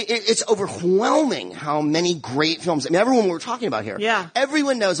 it's overwhelming how many great films. I mean, everyone we're talking about here. Yeah.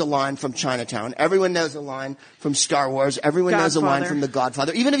 Everyone knows a line from Chinatown. Everyone knows a line from Star Wars. Everyone knows a line from The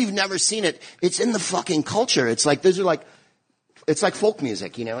Godfather. Even if you've never seen it, it's in the fucking culture. It's like, those are like, it's like folk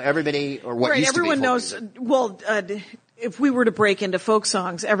music, you know, everybody, or what used to be folk music. Well, if we were to break into folk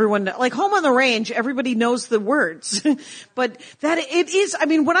songs, everyone, like Home on the Range, everybody knows the words. But that it is, I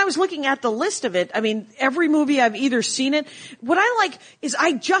mean, when I was looking at the list of it, I mean, every movie I've either seen it. What I like is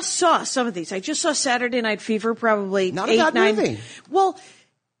I just saw some of these. I just saw Saturday Night Fever, probably Not 8, a bad 9. movie. Well,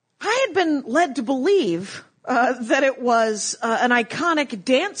 I had been led to believe that it was an iconic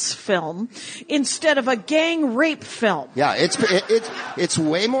dance film instead of a gang rape film. Yeah, it's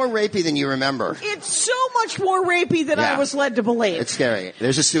way more rapey than you remember. It's so much more rapey than I was led to believe. It's scary.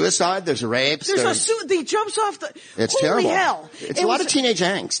 There's a suicide. There's a rape. He jumps off the. It's holy terrible. Hell! It's a lot of teenage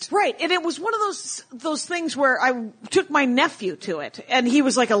angst. Right, and it was one of those things where I took my nephew to it, and he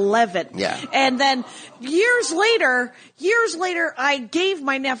was like 11. Yeah. And then years later, I gave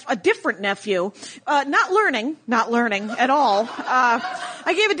my a different nephew, not learning at all.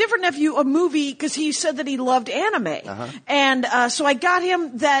 I gave a different nephew a movie because he said that he loved anime. Uh-huh. And so I got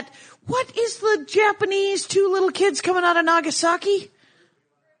him that, what is the Japanese two little kids coming out of Nagasaki?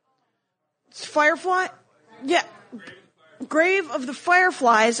 It's Firefly? Yeah. Grave of the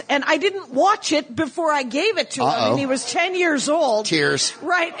Fireflies, and I didn't watch it before I gave it to him, and he was 10 years old. Tears.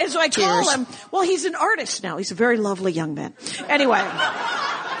 Right, and so I call him, well, he's an artist now. He's a very lovely young man. Anyway,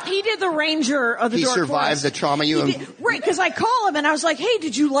 he did the Ranger of the Dork He survived Forest. the trauma Right, because I call him, and I was like, hey,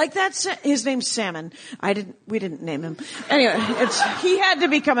 did you like that? His name's Salmon. We didn't name him. Anyway, he had to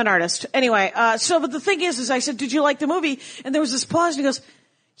become an artist. Anyway, but the thing is I said, did you like the movie? And there was this pause, and he goes,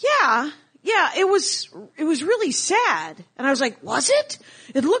 yeah, it was really sad. And I was like, was it?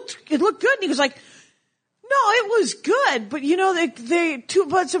 It looked good. And he was like, no, it was good. But you know,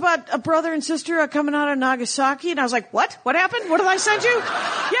 it's about a brother and sister coming out of Nagasaki. And I was like, what? What happened? What did I send you? Yeah.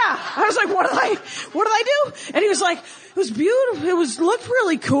 I was like, what did I do? And he was like, it was beautiful. Looked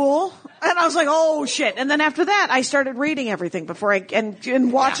really cool. And I was like, oh shit. And then after that, I started reading everything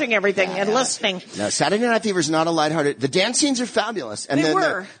and watching everything and listening. No, Saturday Night Fever is not a lighthearted. The dance scenes are fabulous. And They then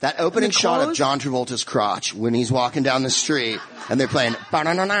were. That opening shot of John Travolta's crotch when he's walking down the street and they're playing. He's bringing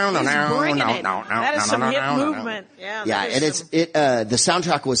it. That is some hip movement. Yeah. Yeah, the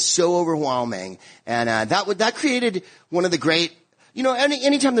soundtrack was so overwhelming, and that created one of the great.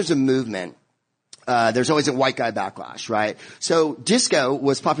 Anytime there's a movement, there's always a white guy backlash, right? So disco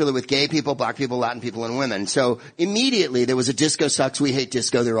was popular with gay people, black people, Latin people, and women. So immediately there was a disco sucks, we hate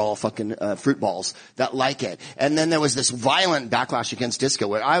disco, they're all fucking fruit balls that like it. And then there was this violent backlash against disco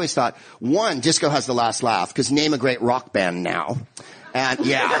where I always thought, one, disco has the last laugh, because name a great rock band now. And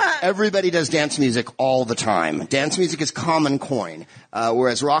yeah, everybody does dance music all the time. Dance music is common coin.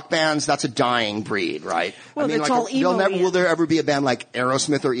 Whereas rock bands, that's a dying breed, right? Well, it's all emo. Will there ever be a band like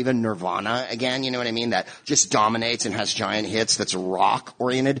Aerosmith or even Nirvana again? You know what I mean? That just dominates and has giant hits that's rock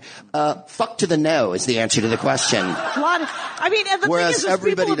oriented. Fuck to the no is the answer to the question. And the Whereas thing is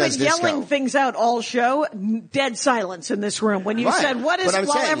everybody people have does been yelling disco. things out all show. Dead silence in this room. When you said,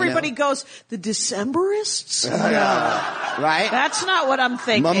 everybody goes, the Decemberists? No. Right? That's not what I'm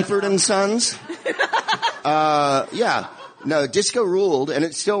thinking. Mumford and Sons? Yeah. No, disco ruled, and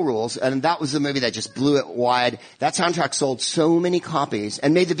it still rules, and that was the movie that just blew it wide. That soundtrack sold so many copies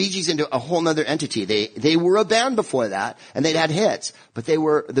and made the Bee Gees into a whole nother entity. They were a band before that, and they'd had hits, but they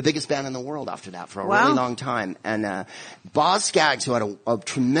were the biggest band in the world after that for a really long time. And Boz Scaggs, who had a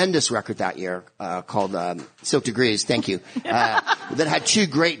tremendous record that year called Silk Degrees, thank you, that had two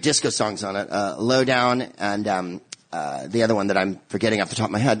great disco songs on it, Low Down and the other one that I'm forgetting off the top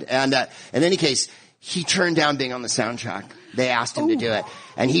of my head. And in any case, he turned down being on the soundtrack. They asked him to do it.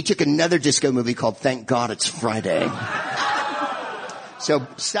 And he took another disco movie called Thank God It's Friday. So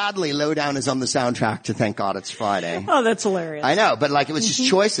sadly, Lowdown is on the soundtrack to Thank God It's Friday. Oh, that's hilarious. I know, but it was just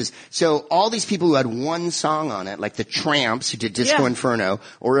choices. So all these people who had one song on it, like the Tramps who did Disco Inferno,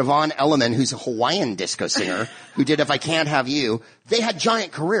 or Yvonne Elliman, who's a Hawaiian disco singer, who did If I Can't Have You, they had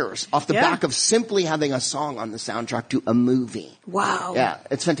giant careers off the back of simply having a song on the soundtrack to a movie. Wow. Yeah,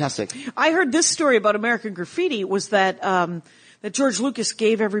 it's fantastic. I heard this story about American Graffiti was that George Lucas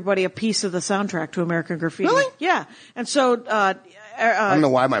gave everybody a piece of the soundtrack to American Graffiti. Really? Yeah. And so, I don't know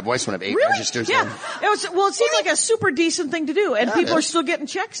why my voice went up 8 registers. Yeah. It seemed like a super decent thing to do. And people are still getting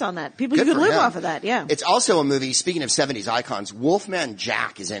checks on that. People could live off of that. Yeah. It's also a movie, speaking of 70s icons, Wolfman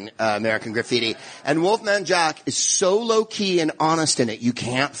Jack is in American Graffiti. And Wolfman Jack is so low key and honest in it, you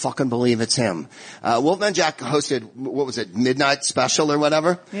can't fucking believe it's him. Wolfman Jack hosted, what was it, Midnight Special or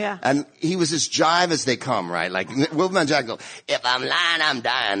whatever? Yeah. And he was as jive as they come, right? Like, Wolfman Jack goes, if I'm lying, I'm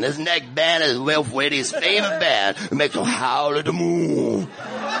dying. This next band is Wilf Whittie's favorite band. It makes them howl at the moon. Put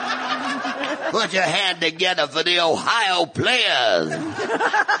your hand together for the Ohio players.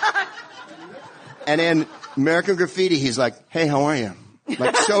 And in American Graffiti, he's like, hey, how are you?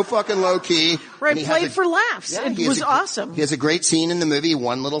 Like, so fucking low key. Right, played for laughs. Yeah, it was awesome. He has a great scene in the movie,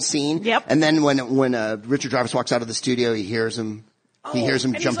 one little scene. Yep. And then when Richard Dreyfuss walks out of the studio, he hears him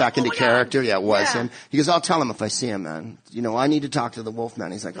jump back into character. Yeah, it was him. He goes, I'll tell him if I see him, man. I need to talk to the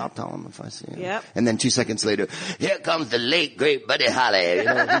Wolfman. He's like, I'll tell him if I see him. Yep. And then 2 seconds later, here comes the late, great Buddy Holly.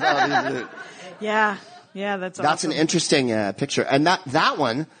 Yeah, that's awesome. That's an interesting picture. And that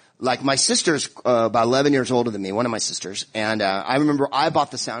one, like my sister's about 11 years older than me, one of my sisters. And I remember I bought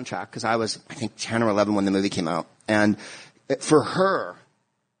the soundtrack because I was, I think, 10 or 11 when the movie came out. And for her,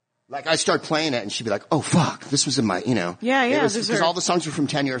 like, I start playing it, and she'd be like, oh, fuck, this was in my, Yeah. Because all the songs were from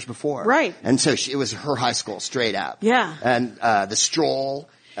 10 years before. Right. And so it was her high school, straight up. Yeah. And The Stroll.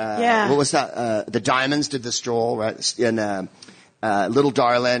 What was that? The Diamonds did The Stroll, right? And Little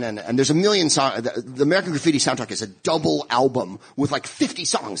Darlin', and there's a million songs. The American Graffiti soundtrack is a double album with like 50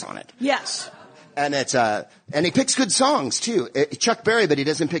 songs on it. Yes. And it's, and he picks good songs too. Chuck Berry, but he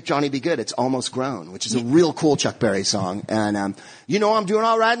doesn't pick Johnny Be Good. It's Almost Grown, which is a real cool Chuck Berry song. And, I'm doing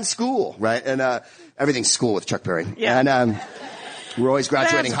all right in school, right? And, everything's school with Chuck Berry. Yeah. And, we're always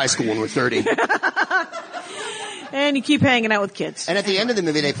graduating high school when we're 30. And you keep hanging out with kids. And at the end of the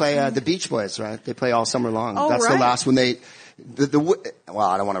movie, they play, the Beach Boys, right? They play All Summer Long. Oh, That's right. the last one well,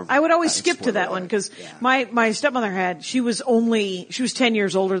 I don't want to. I would always skip to that one because my stepmother she was 10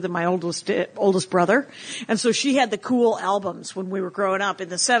 years older than my oldest brother. And so she had the cool albums when we were growing up in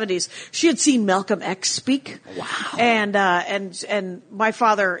the 70s. She had seen Malcolm X speak. Wow. And my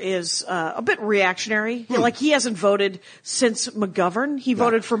father is, a bit reactionary. Like he hasn't voted since McGovern. He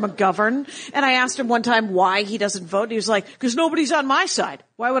voted for McGovern. And I asked him one time why he doesn't vote. And he was like, because nobody's on my side.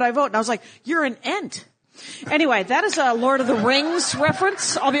 Why would I vote? And I was like, you're an ent. Anyway, that is a Lord of the Rings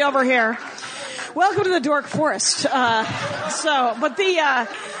reference. I'll be over here. Welcome to the Dork Forest.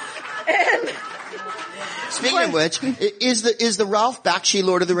 And Speaking of which, is the Ralph Bakshi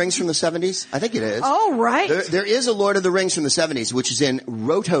Lord of the Rings from the 70s? I think it is. Oh, right. There is a Lord of the Rings from the 70s, which is in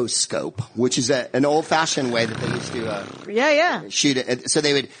rotoscope, which is an old-fashioned way that they used to shoot it. So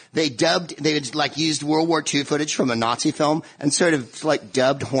they would like used World War II footage from a Nazi film and sort of like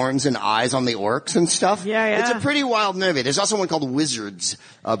dubbed horns and eyes on the orcs and stuff. Yeah. It's a pretty wild movie. There's also one called Wizards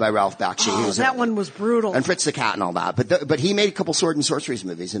by Ralph Bakshi. Oh, that one was brutal. And Fritz the Cat and all that. But he made a couple sword and sorceries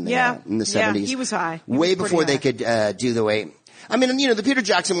movies in the 70s. Yeah, he was high. Way before they could do the way. I mean, the Peter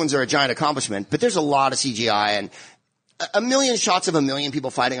Jackson ones are a giant accomplishment, but there's a lot of CGI and a million shots of a million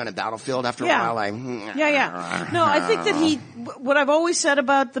people fighting on a battlefield after a while. No, I think that what I've always said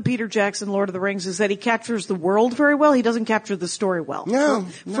about the Peter Jackson Lord of the Rings is that he captures the world very well. He doesn't capture the story well.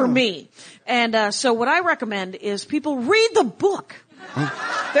 For me. And, so what I recommend is people read the book.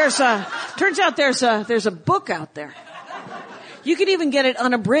 Turns out there's a book out there. You could even get it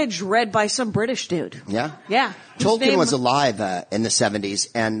unabridged, read by some British dude. Yeah? Yeah. Tolkien was alive in the 70s,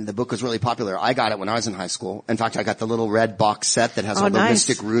 and the book was really popular. I got it when I was in high school. In fact, I got the little red box set that has all the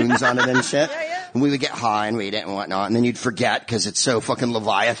mystic runes on it and shit. And we would get high and read it and whatnot, and then you'd forget because it's so fucking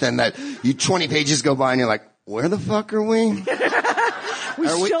Leviathan that 20 pages go by and you're like, where the fuck are we? We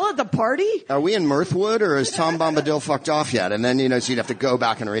still at the party? Are we in Mirthwood, or is Tom Bombadil fucked off yet? And then, so you'd have to go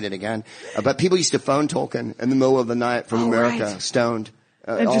back and read it again. But people used to phone Tolkien in the middle of the night from America, stoned,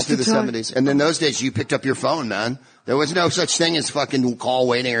 all through the 70s. And in those days, you picked up your phone, man. There was no such thing as fucking call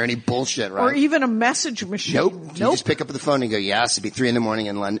waiting or any bullshit, right? Or even a message machine. Nope. You just pick up the phone and go, yes, it'd be 3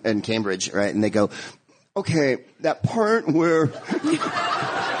 a.m. in Cambridge, right? And they go, okay, that part where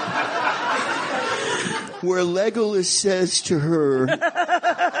Legolas says to her,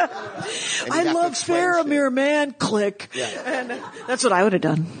 I love Faramir, man. Click. Yeah. And that's what I would have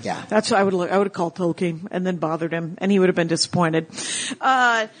done. Yeah. That's what I would have called Tolkien and then bothered him, and he would have been disappointed.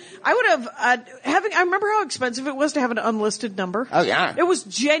 I would have, I remember how expensive it was to have an unlisted number. Oh, yeah. It was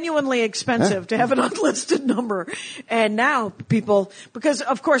genuinely expensive to have an unlisted number. And now people, because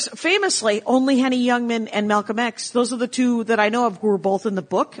of course, famously, only Henny Youngman and Malcolm X, those are the two that I know of who were both in the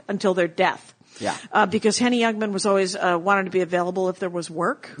book until their death. Yeah. Because Henny Youngman was always wanted to be available if there was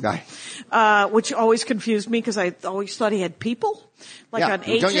work. Right. Which always confused me because I always thought he had people. Like an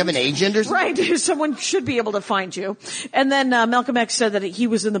agent. Don't you have an agent or something? Right. Someone should be able to find you. And then Malcolm X said that he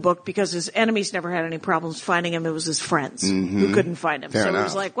was in the book because his enemies never had any problems finding him. It was his friends who couldn't find him. Fair enough. He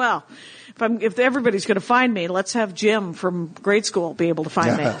was like, well, if everybody's going to find me, let's have Jim from grade school be able to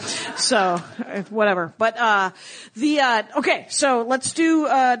find me. So, whatever. But, okay, so let's do,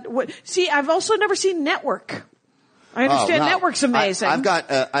 I've also never seen Network. I understand Network's amazing. I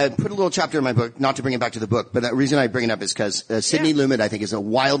put a little chapter in my book, not to bring it back to the book, but the reason I bring it up is because Sidney Lumet, I think, is a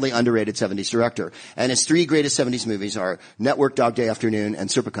wildly underrated 70s director. And his 3 greatest 70s movies are Network, Dog Day Afternoon, and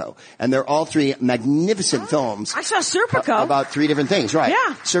Serpico. And they're all 3 magnificent films. I saw Serpico. About 3 different things, right.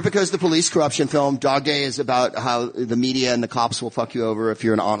 Yeah. Serpico's the police corruption film. Dog Day is about how the media and the cops will fuck you over if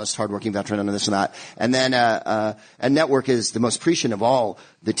you're an honest, hardworking veteran and this and that. And then, and Network is the most prescient of all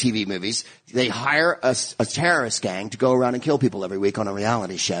the TV movies. They hire a terrorist gang to go around and kill people every week on a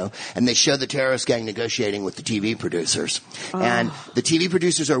reality show, and they show the terrorist gang negotiating with the TV producers. And the TV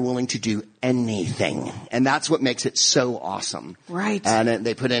producers are willing to do anything, and that's what makes it so awesome. Right. And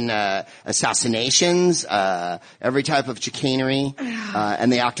they put in assassinations, every type of chicanery,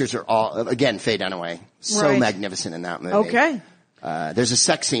 and the actors are all, again, Faye Dunaway. So magnificent in that movie. Okay. There's a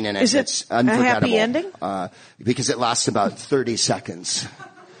sex scene in it. Is that's it unforgettable. a happy ending? Because it lasts about 30 seconds.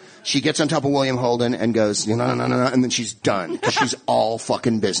 She gets on top of William Holden and goes, no, and then she's done. Because she's all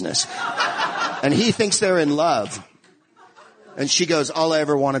fucking business. And he thinks they're in love. And she goes, all I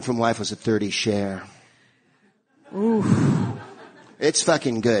ever wanted from life was a 30 share. Ooh. It's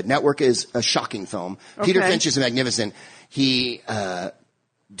fucking good. Network is a shocking film. Okay. Peter Finch is magnificent. He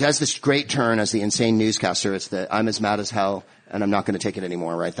does this great turn as the insane newscaster. It's the I'm as mad as hell and I'm not going to take it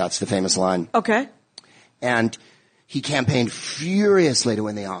anymore, right? That's the famous line. Okay. And he campaigned furiously to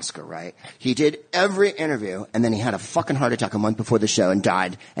win the Oscar, right? He did every interview, and then he had a fucking heart attack a month before the show and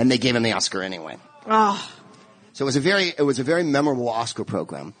died, and they gave him the Oscar anyway. Oh. So it was a very memorable Oscar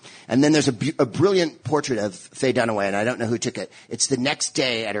program. And then there's a brilliant portrait of Faye Dunaway, and I don't know who took it. It's the next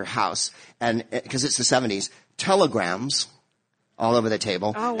day at her house, and because it's the 70s, telegrams all over the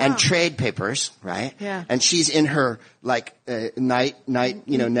table, and trade papers, right? Yeah. And she's in her, like, night,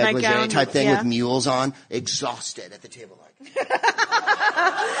 negligee type thing with mules on, exhausted at the table, like.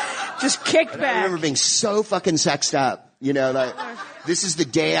 Just kicked back. I remember being so fucking sexed up, like, this is the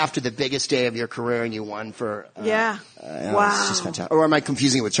day after the biggest day of your career and you won for, wow. It's just fantastic. Or am I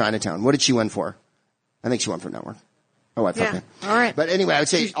confusing it with Chinatown? What did she win for? I think she won for Network. Oh, I thought that. All right. But anyway, I would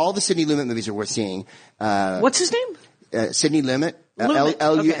say all the Sidney Lumet movies are worth seeing. What's his name? Sidney Lumet. Lumet.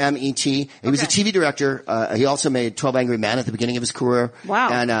 Lumet. He was a TV director. He also made 12 Angry Men at the beginning of his career. Wow.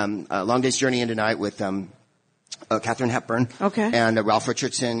 And Long Day's Journey into Night with Katharine Hepburn. Okay. And Ralph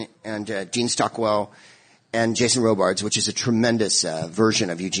Richardson and Gene Stockwell and Jason Robards, which is a tremendous version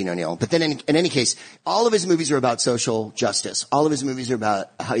of Eugene O'Neill. But then in any case, all of his movies are about social justice. All of his movies are about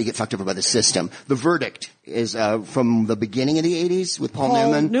how you get fucked over by the system. The Verdict is from the beginning of the 80s with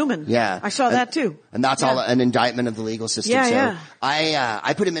Paul Newman. Yeah. I saw that too. And that's all an indictment of the legal system. Yeah, so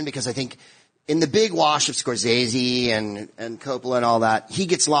I put him in because I think in the big wash of Scorsese and Coppola and all that, he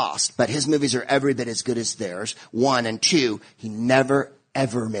gets lost. But his movies are every bit as good as theirs. One, and two, he never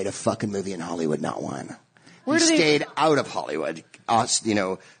ever made a fucking movie in Hollywood, not one. He stayed out of Hollywood,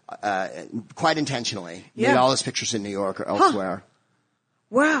 quite intentionally. Yeah. Made all his pictures in New York or elsewhere.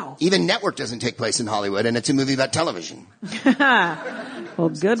 Wow. Even Network doesn't take place in Hollywood, and it's a movie about television. Well,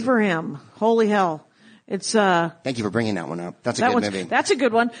 good for him. Holy hell. It's Thank you for bringing that one up. That's a good movie. That's a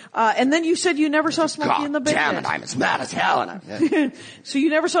good one. And then you said you never saw Smokey and the Bandit. Damn it, I'm as mad as hell. So you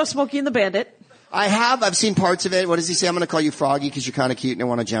never saw Smokey and the Bandit. I have. I've seen parts of it. What does he say? I'm going to call you Froggy because you're kind of cute and I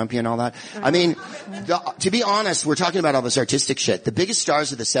want to jump you and all that. I mean, to be honest, we're talking about all this artistic shit. The biggest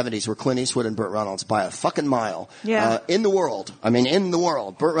stars of the 70s were Clint Eastwood and Burt Reynolds by a fucking mile. Yeah. In the world. I mean, in the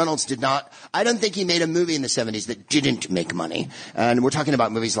world. Burt Reynolds did not, I don't think he made a movie in the 70s that didn't make money. And we're talking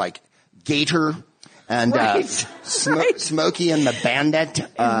about movies like Gator and Smokey and the Bandit.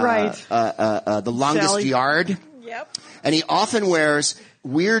 The Longest Yard. Yep. And he often wears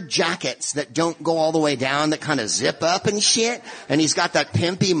weird jackets that don't go all the way down, that kind of zip up and shit. And he's got that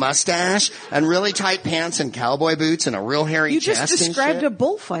pimpy mustache and really tight pants and cowboy boots and a real hairy chest. You just described and shit. a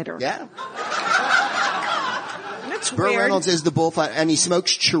bullfighter. Yeah. That's Burt weird. Reynolds is the bullfighter, and he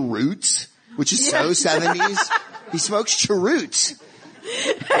smokes cheroots, which is so 70s. He smokes cheroots.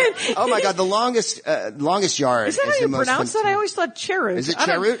 Oh my God, the longest yard. Is that how you pronounce that? I always thought cheroot. Is it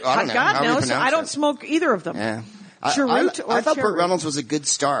cheroot? I don't know. God How do you knows. pronounce I don't it? smoke either of them. Yeah. Cheroot or I thought cheroot? Burt Reynolds was a good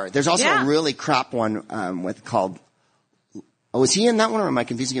star. There's also a really crap one called. Oh, is he in that one, or am I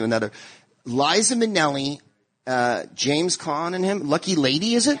confusing you with another? Liza Minnelli, James Caan, and him. Lucky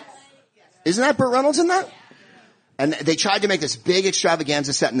Lady, is it? Isn't that Burt Reynolds in that? And they tried to make this big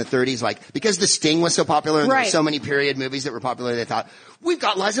extravaganza set in the 30s, like, because The Sting was so popular and there were so many period movies that were popular, they thought, we've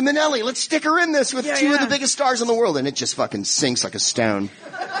got Liza Minnelli, let's stick her in this with two of the biggest stars in the world. And it just fucking sinks like a stone.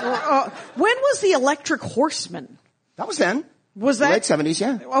 When was The Electric Horseman? That was then. Was that? Late 70s,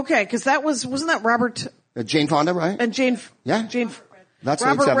 yeah. Okay, because wasn't that Robert? Jane Fonda, right? And Jane. Yeah. Jane. That's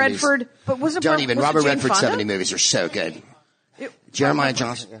Robert late 70s. Redford. But wasn't Don't was even. it Robert Jane Redford's Fonda? 70 movies are so good. Jeremiah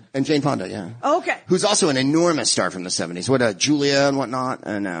Johnson. And Jane Fonda, yeah. Oh, okay. Who's also an enormous star from the 70s. What, Julia and whatnot,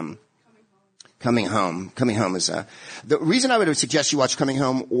 and, Coming Home. Coming Home is, the reason I would suggest you watch Coming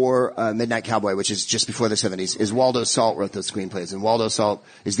Home or, Midnight Cowboy, which is just before the 70s, is Waldo Salt wrote those screenplays. And Waldo Salt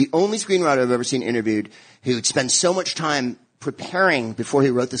is the only screenwriter I've ever seen interviewed who'd spend so much time preparing before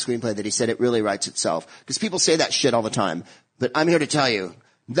he wrote the screenplay that he said it really writes itself. Because people say that shit all the time. But I'm here to tell you,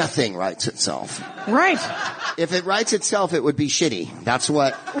 nothing writes itself. Right. If it writes itself, it would be shitty. That's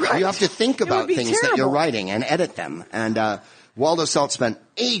what, you have to think about things that you're writing and edit them. And, Waldo Salt spent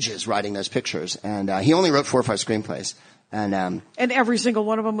ages writing those pictures. And, he only wrote 4 or 5 screenplays. And every single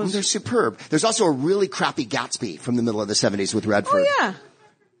one of them was. They're superb. There's also a really crappy Gatsby from the middle of the 70s with Redford. Oh,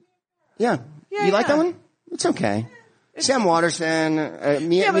 yeah. Yeah. You like that one? It's okay. Sam Waterston,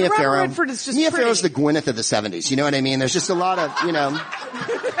 Mia Farrow. Redford is just Mia pretty. Farrow's the Gwyneth of the 70s. You know what I mean? There's just a lot of,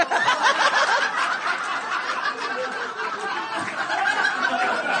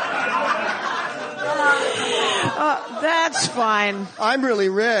 That's fine. I'm really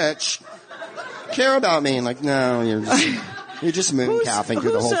rich. Care about me. Like, no, you're just mooncapping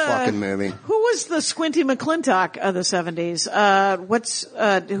through the whole fucking movie. Who was the Squinty McClintock of the 70s?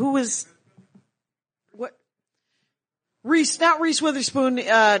 Who was, what? Not Reese Witherspoon,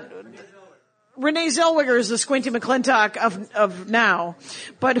 Renee Zellweger is the Squinty McClintock of now.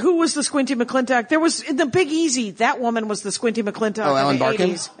 But who was the Squinty McClintock? There was, in the Big Easy, that woman was the Squinty McClintock Ellen of the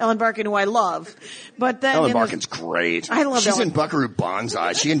Barkin? 80s. Ellen Barkin, who I love. But then Ellen Barkin's great. I love She's Ellen. in Buckaroo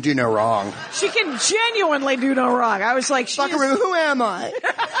Banzai. She can do no wrong. She can genuinely do no wrong. I was like, Buckaroo, who am I?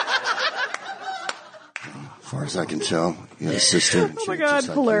 As far as I can tell, you had a sister. Oh my God,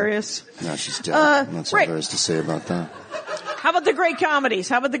 hilarious. No, she's dead. That's all right. there is to say about that. How about the great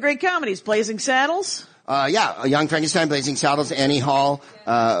comedies? Blazing Saddles? Young Frankenstein, Blazing Saddles, Annie Hall.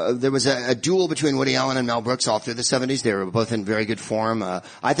 There was a duel between Woody Allen and Mel Brooks all through the 70s. They were both in very good form.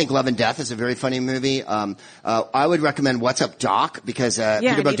 I think Love and Death is a very funny movie. I would recommend What's Up, Doc, because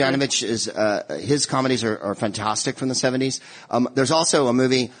Peter Bogdanovich is his comedies are fantastic from the 70s. There's also a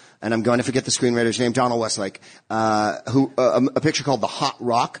movie, and I'm going to forget the screenwriter's name, Donald Westlake, a picture called The Hot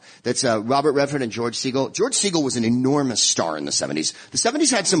Rock. That's Robert Redford and George Segal. George Segal was an enormous star in the 70s. The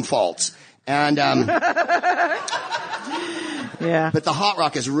 70s had some faults. And yeah. But The Hot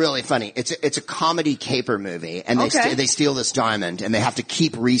Rock is really funny. It's a comedy caper movie, and they steal this diamond, and they have to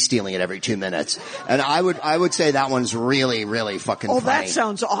keep re-stealing it every 2 minutes. And I would say that one's really, really fucking funny. Oh, that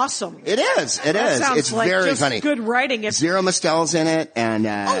sounds awesome. It is. It that is. Sounds it's like very just funny. Good writing. Zero Mostel's in it,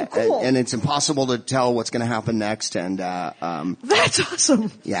 and cool. and it's impossible to tell what's going to happen next. And that's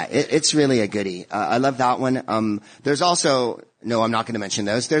awesome. Yeah, it's really a goodie. I love that one. There's also. No, I'm not going to mention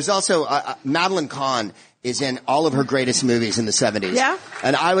those. There's also Madeline Kahn is in all of her greatest movies in the 70s. Yeah?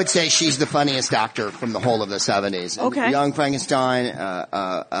 And I would say she's the funniest actor from the whole of the 70s. Okay. Young Frankenstein,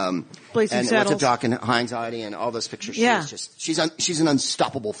 Blazing and Saddles. What's Up, Doc, and High Anxiety, and all those pictures. Yeah. She's an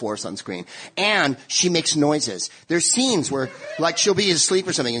unstoppable force on screen. And she makes noises. There's scenes where, like, she'll be asleep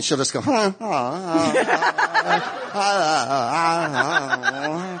or something, and she'll just go,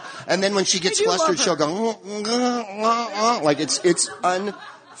 and then when she gets flustered, she'll go, like, it's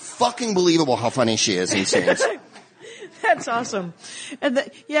fucking believable how funny she is in scenes. That's awesome. And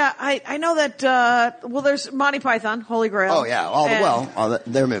I know that, there's Monty Python, Holy Grail. Oh yeah,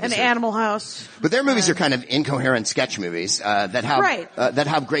 their movies. And Animal House. But their movies are kind of incoherent sketch movies, that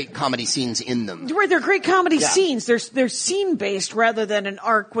have great comedy scenes in them. Right, they're great comedy scenes. They're scene based rather than an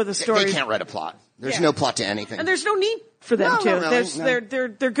arc with a story. They can't write a plot. There's no plot to anything. And there's no need for them to. Not really,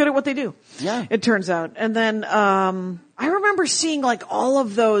 They're good at what they do. Yeah. It turns out. And then, I remember seeing like all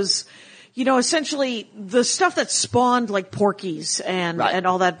of those, essentially the stuff that spawned like Porky's and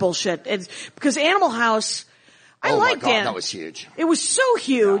all that bullshit. Because Animal House, I liked it. Oh my God, that was huge. It was so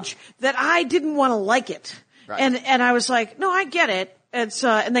huge that I didn't want to like it. Right. And I was like, no, I get it. It's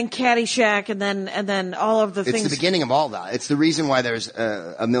and then Caddyshack and then all of the things. It's the beginning of all that. It's the reason why there's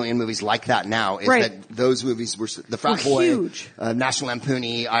a million movies like that now. Is that those movies were the Frat Boy, huge. National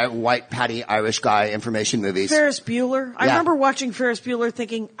Lampoon-y, white Patty Irish guy information movies. Ferris Bueller. I remember watching Ferris Bueller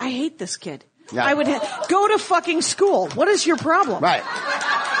thinking, I hate this kid. Yeah. I would go to fucking school. What is your problem? Right.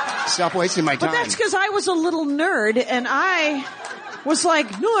 Stop wasting my time. But that's because I was a little nerd and I was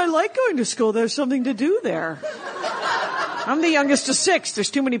like, no, I like going to school. There's something to do there. I'm the youngest of 6. There's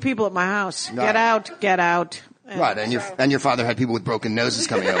too many people at my house. Right. Get out. Right, and your father had people with broken noses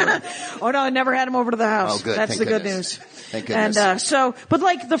coming over. Oh no, I never had him over to the house. Oh, good. That's the good news. Thank goodness. And but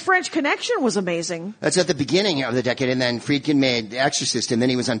like the French Connection was amazing. That's at the beginning of the decade, and then Friedkin made The Exorcist, and then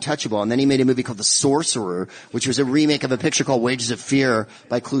he was Untouchable, and then he made a movie called The Sorcerer, which was a remake of a picture called Wages of Fear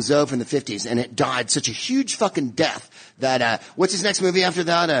by Clouseau from the 50s, and it died such a huge fucking death that what's his next movie after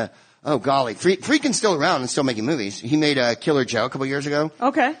that? Oh golly, Friedkin's still around and still making movies. He made Killer Joe a couple years ago.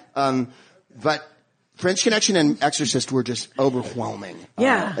 Okay. But French Connection and Exorcist were just overwhelming.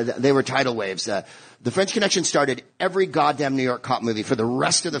 Yeah. They were tidal waves. The French Connection started every goddamn New York cop movie for the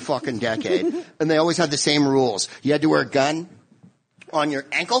rest of the fucking decade. And they always had the same rules. You had to wear a gun on your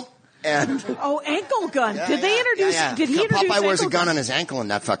ankle. And ankle gun. Did they introduce? Yeah. Did he introduce? Popeye wears a gun on his ankle in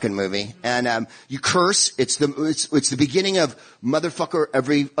that fucking movie. And you curse. It's the beginning of motherfucker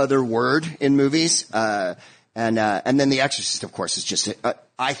every other word in movies. And then The Exorcist, of course, is just,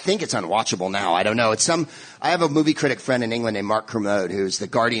 I think it's unwatchable now. I don't know. I have a movie critic friend in England named Mark Kermode, who's the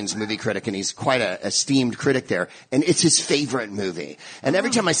Guardian's movie critic, and he's quite a esteemed critic there. And it's his favorite movie. And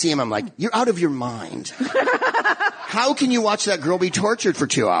every time I see him, I'm like, you're out of your mind. How can you watch that girl be tortured for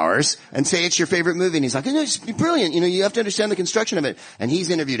 2 hours and say it's your favorite movie? And he's like, it's brilliant. You have to understand the construction of it. And he's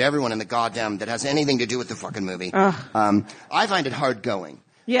interviewed everyone in the goddamn that has anything to do with the fucking movie. I find it hard going.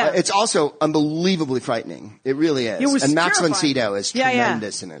 Yeah. It's also unbelievably frightening. It really is. It was and Max von terrifying. Sydow is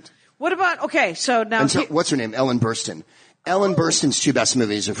tremendous in it. What about, so now... And so, what's her name? Ellen Burstyn. Ellen Burstyn's 2 best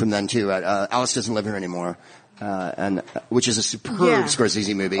movies are from then too. Alice Doesn't Live Here Anymore. Which is a superb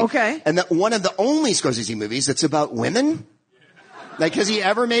Scorsese movie. Okay. And one of the only Scorsese movies that's about women. Like, has he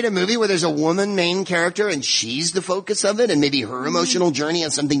ever made a movie where there's a woman main character and she's the focus of it and maybe her emotional journey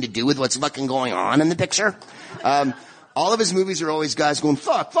has something to do with what's fucking going on in the picture? All of his movies are always guys going,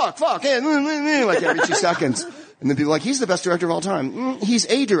 fuck, like every 2 seconds. And then people are like, he's the best director of all time. He's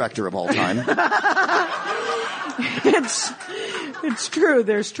a director of all time. It's true.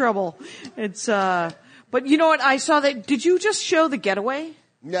 There's trouble. But you know what? I saw that. Did you just show The Getaway?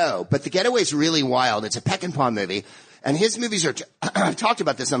 No, but The Getaway's really wild. It's a Peckinpah movie. And his movies are, I've talked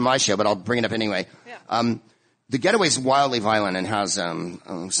about this on my show, but I'll bring it up anyway. Yeah. The Getaway's wildly violent and has, some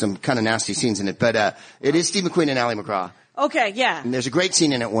kind of nasty scenes in it, but, it is Steve McQueen and Ally McGraw. Okay, yeah. And there's a great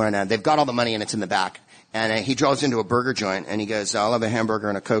scene in it where, they've got all the money and it's in the back. And he draws into a burger joint and he goes, I'll have a hamburger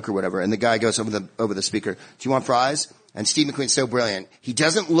and a Coke or whatever. And the guy goes over the speaker, do you want fries? And Steve McQueen's so brilliant. He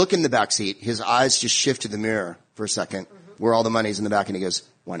doesn't look in the back seat. His eyes just shift to the mirror for a second where all the money's in the back and he goes,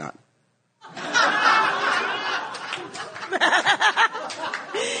 why not?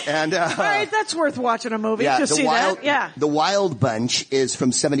 And, all right, that's worth watching a movie to see that. Yeah. The Wild Bunch is from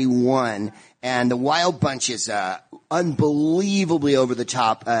 1971, and the Wild Bunch is unbelievably over the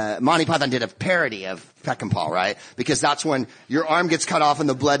top. Monty Python did a parody of Peckinpah, right? Because that's when your arm gets cut off and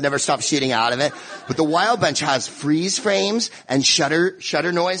the blood never stops shooting out of it. But the Wild Bunch has freeze frames and shutter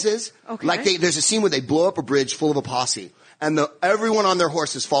noises. Okay. Like there's a scene where they blow up a bridge full of a posse. And everyone on their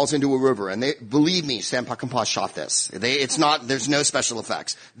horses falls into a river. And believe me, Sam Peckinpah shot this. There's no special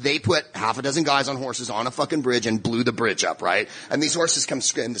effects. They put half a dozen guys on horses on a fucking bridge and blew the bridge up, right? And these horses come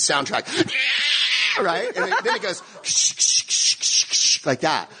in the soundtrack, right? And then it goes like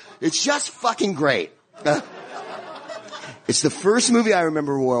that. It's just fucking great. It's the first movie I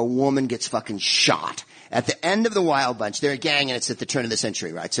remember where a woman gets fucking shot. At the end of the Wild Bunch, they're a gang and it's at the turn of the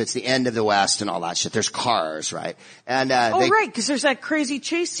century, right? So it's the end of the West and all that shit. There's cars, right? And, right, because there's that crazy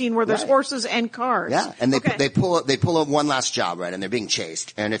chase scene where there's horses and cars. Yeah, and they pull up one last job, right? And they're being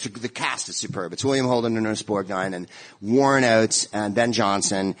chased. And the cast is superb. It's William Holden and Ernest Borgnine and Warren Oates and Ben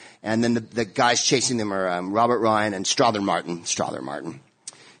Johnson. And then the guys chasing them are, Robert Ryan and Strother Martin,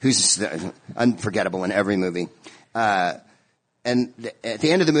 who's unforgettable in every movie. And at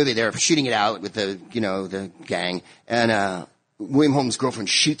the end of the movie, they're shooting it out with the gang. And, William Holden's girlfriend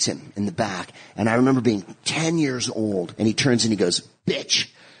shoots him in the back. And I remember being 10 years old and he turns and he goes, bitch.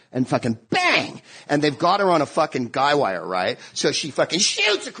 And fucking bang! And they've got her on a fucking guy wire, right? So she fucking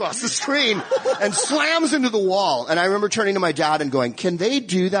shoots across the screen and slams into the wall. And I remember turning to my dad and going, can they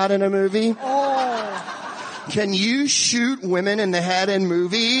do that in a movie? Oh. Can you shoot women in the head in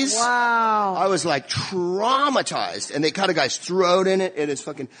movies? Wow. I was like traumatized. And they cut a guy's throat in it. It is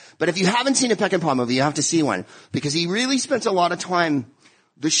fucking, but if you haven't seen a Peckinpah movie, you have to see one. Because he really spends a lot of time,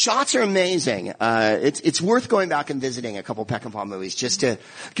 the shots are amazing. It's worth going back and visiting a couple Peckinpah movies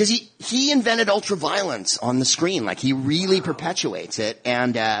cause he invented ultraviolence on the screen. Like he really perpetuates it.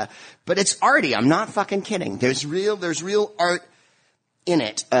 And, but it's arty. I'm not fucking kidding. There's real art in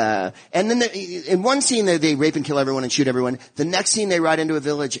it. And then in one scene they rape and kill everyone and shoot everyone. The next scene they ride into a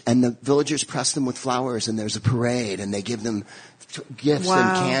village and the villagers press them with flowers and there's a parade and they give them gifts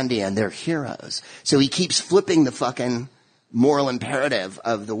and candy and they're heroes. So he keeps flipping the fucking moral imperative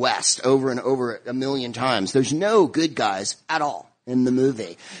of the West over and over a million times. There's no good guys at all in the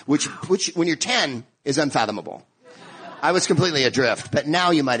movie, which when you're 10 is unfathomable. I was completely adrift, but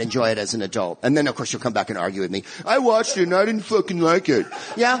now you might enjoy it as an adult. And then, of course, you'll come back and argue with me. I watched it and I didn't fucking like it.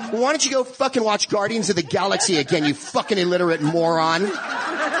 Yeah? Well, why don't you go fucking watch Guardians of the Galaxy again, you fucking illiterate moron?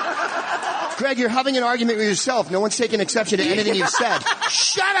 Greg, you're having an argument with yourself. No one's taking exception to anything you've said.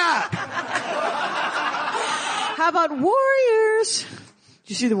 Shut up! How about Warriors? Did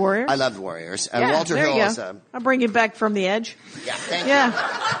you see The Warriors? I love Warriors. And Walter Hill is I'll bring you back from the edge. Yeah, thank you.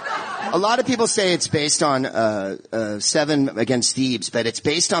 A lot of people say it's based on Seven Against Thebes, but it's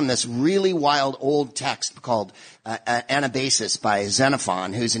based on this really wild old text called Anabasis by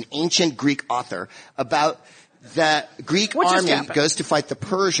Xenophon, who's an ancient Greek author about the Greek army goes to fight the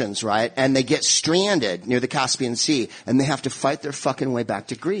Persians, right? And they get stranded near the Caspian Sea, and they have to fight their fucking way back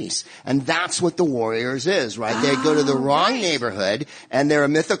to Greece. And that's what the Warriors is, right? They go to the wrong neighborhood, and they're a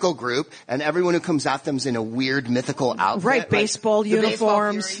mythical group, and everyone who comes at them's in a weird mythical outfit. Right, baseball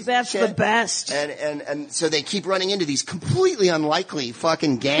uniforms. Baseball that's the best. And so they keep running into these completely unlikely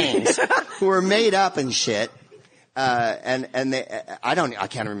fucking gangs who are made up and shit. I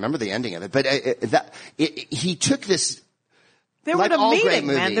can't remember the ending of it, but he took this. They were at a meeting,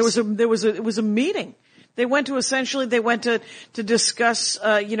 man. It was a meeting. They went to discuss,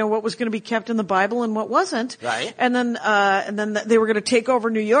 what was going to be kept in the Bible and what wasn't. Right. And then they were going to take over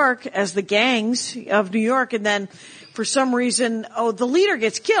New York as the gangs of New York. And then for some reason, the leader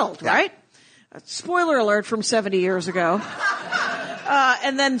gets killed, right? Spoiler alert from 70 years ago.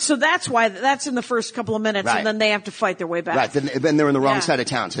 And then, so that's in the first couple of minutes, and then they have to fight their way back. Right, then they're in the wrong side of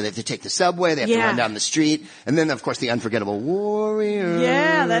town, so they have to take the subway, they have to run down the street, and then, of course, the unforgettable Warriors.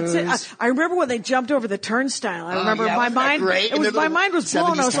 Yeah, that's it. I remember when they jumped over the turnstile. I remember my mind was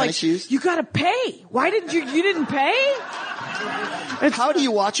blown. I was like, shoes. You gotta pay. Why didn't you didn't pay? How do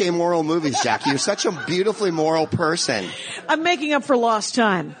you watch amoral movies, Jackie? You're such a beautifully moral person. I'm making up for lost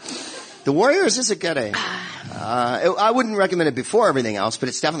time. The Warriors is a good I wouldn't recommend it before everything else, but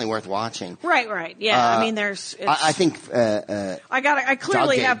it's definitely worth watching. Right. Yeah. I mean, I think, I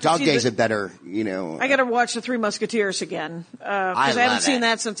clearly have to Dog see Day's a better, I gotta watch The Three Musketeers again. Cause I haven't seen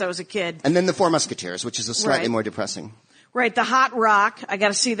that since I was a kid. And then The Four Musketeers, which is a slightly more depressing. Right, The Hot Rock. I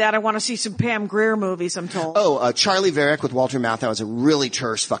gotta see that. I want to see some Pam Grier movies, I'm told. Charlie Varick with Walter Matthau is a really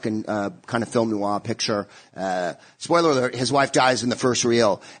terse fucking, kind of film noir picture. Spoiler alert, his wife dies in the first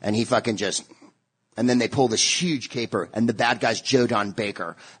reel, and he fucking and then they pull this huge caper, and the bad guy's Joe Don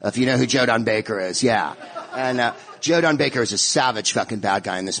Baker. If you know who Joe Don Baker is, yeah. And, Joe Don Baker is a savage fucking bad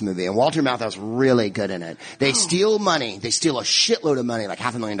guy in this movie, and Walter Matthau's really good in it. They steal money. They steal a shitload of money, like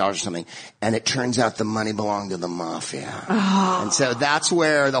 $500,000 or something, and it turns out the money belonged to the mafia. And so that's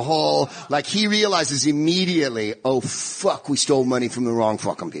where the whole, he realizes immediately, oh fuck, we stole money from the wrong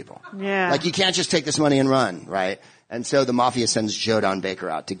fucking people. Yeah. Like, you can't just take this money and run, right? And so the mafia sends Joe Don Baker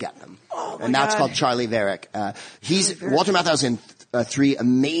out to get them. And that's called Charlie Varick. Walter Matthau's in 3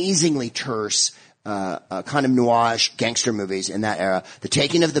 amazingly terse, kind of noirish gangster movies in that era. The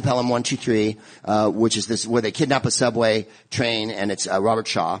Taking of the Pelham 123, which is where they kidnap a subway train, and it's, Robert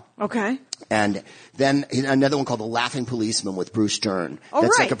Shaw. Okay. And then another one called The Laughing Policeman with Bruce Dern.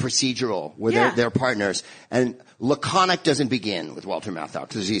 That's like a procedural where they're partners. And Laconic doesn't begin with Walter Matthau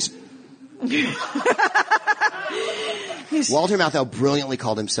because he's Walter Matthau brilliantly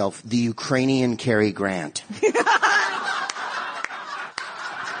called himself the Ukrainian Cary Grant.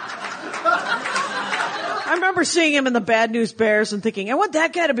 I remember seeing him in the Bad News Bears and thinking, I want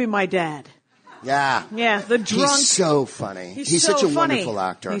that guy to be my dad. Yeah. Yeah, the drunk. He's so funny. He's so such a funny. wonderful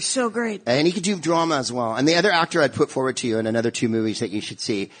actor. He's so great. And he could do drama as well. And the other actor I'd put forward to you in another 2 movies that you should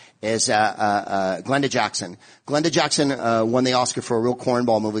see is Glenda Jackson. Glenda Jackson won the Oscar for a real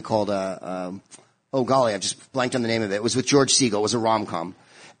cornball movie called oh golly, I've just blanked on the name of it. It was with George Segal. It was a rom-com.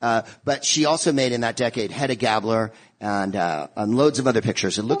 But she also made in that decade Hedda Gabler and loads of other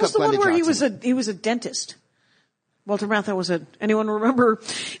pictures. And look up Glenda Jackson. What was the one where he was a dentist? Walter Matthau anyone remember?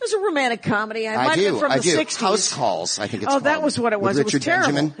 It was a romantic comedy. I might have been from the 60s. House Calls, I think it's called. Oh, that was what it was. With Richard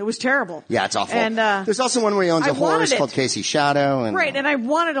terrible. Benjamin. It was terrible. Yeah, it's awful. And, there's also one where he owns a horse called Casey Shadow. Right, and I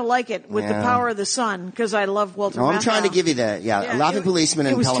wanted to like it with The Power of the Sun, because I love Walter Matthau. I'm trying to give you that. Yeah, Laughing Policeman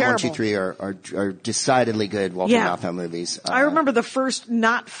and Pelham 123 are decidedly good Walter Matthau movies. I remember the first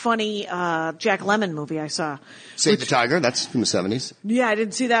not funny Jack Lemmon movie I saw. Save the Tiger, that's from the 70s. Yeah, I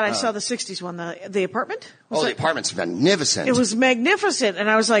didn't see that. I saw the 60s one, The Apartment. The Apartment's magnificent. It was magnificent, and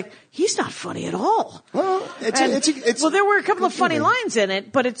I was like, he's not funny at all. Well, well, there were a couple of funny lines in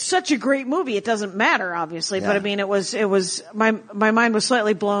it, but it's such a great movie. It doesn't matter, obviously, but I mean, it was my mind was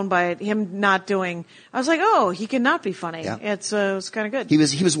slightly blown by him not doing. I was like, oh, he cannot be funny. Yeah. It was kind of good.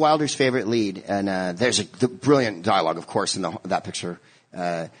 He was Wilder's favorite lead, and there's the brilliant dialogue, of course, in that picture.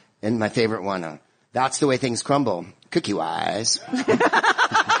 And my favorite one, that's the way things crumble, cookie wise.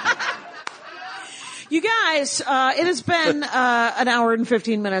 You guys, it has been an hour and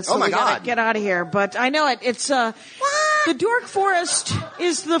 15 minutes. So oh my we God! Gotta get out of here. But I know it. It's the Dork Forest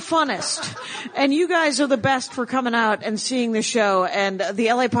is the funnest, and you guys are the best for coming out and seeing the show. And the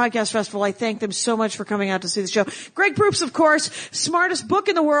LA Podcast Festival, I thank them so much for coming out to see the show. Greg Proops, of course, smartest book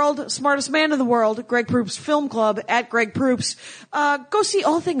in the world, smartest man in the world. Greg Proops Film Club at Greg Proops. Go see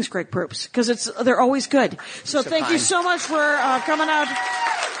all things Greg Proops because they're always good. So thank you so much for coming out.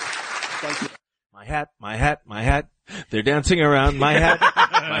 Thank you. My hat. They're dancing around my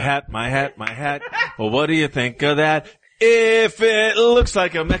hat. My hat. Well, what do you think of that? If it looks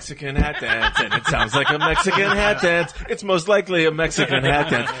like a Mexican hat dance and it sounds like a Mexican hat dance, it's most likely a Mexican hat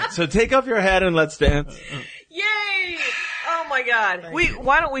dance. So take off your hat and let's dance. Yay! Oh my God.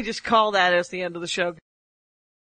 Why don't we just call that as the end of the show?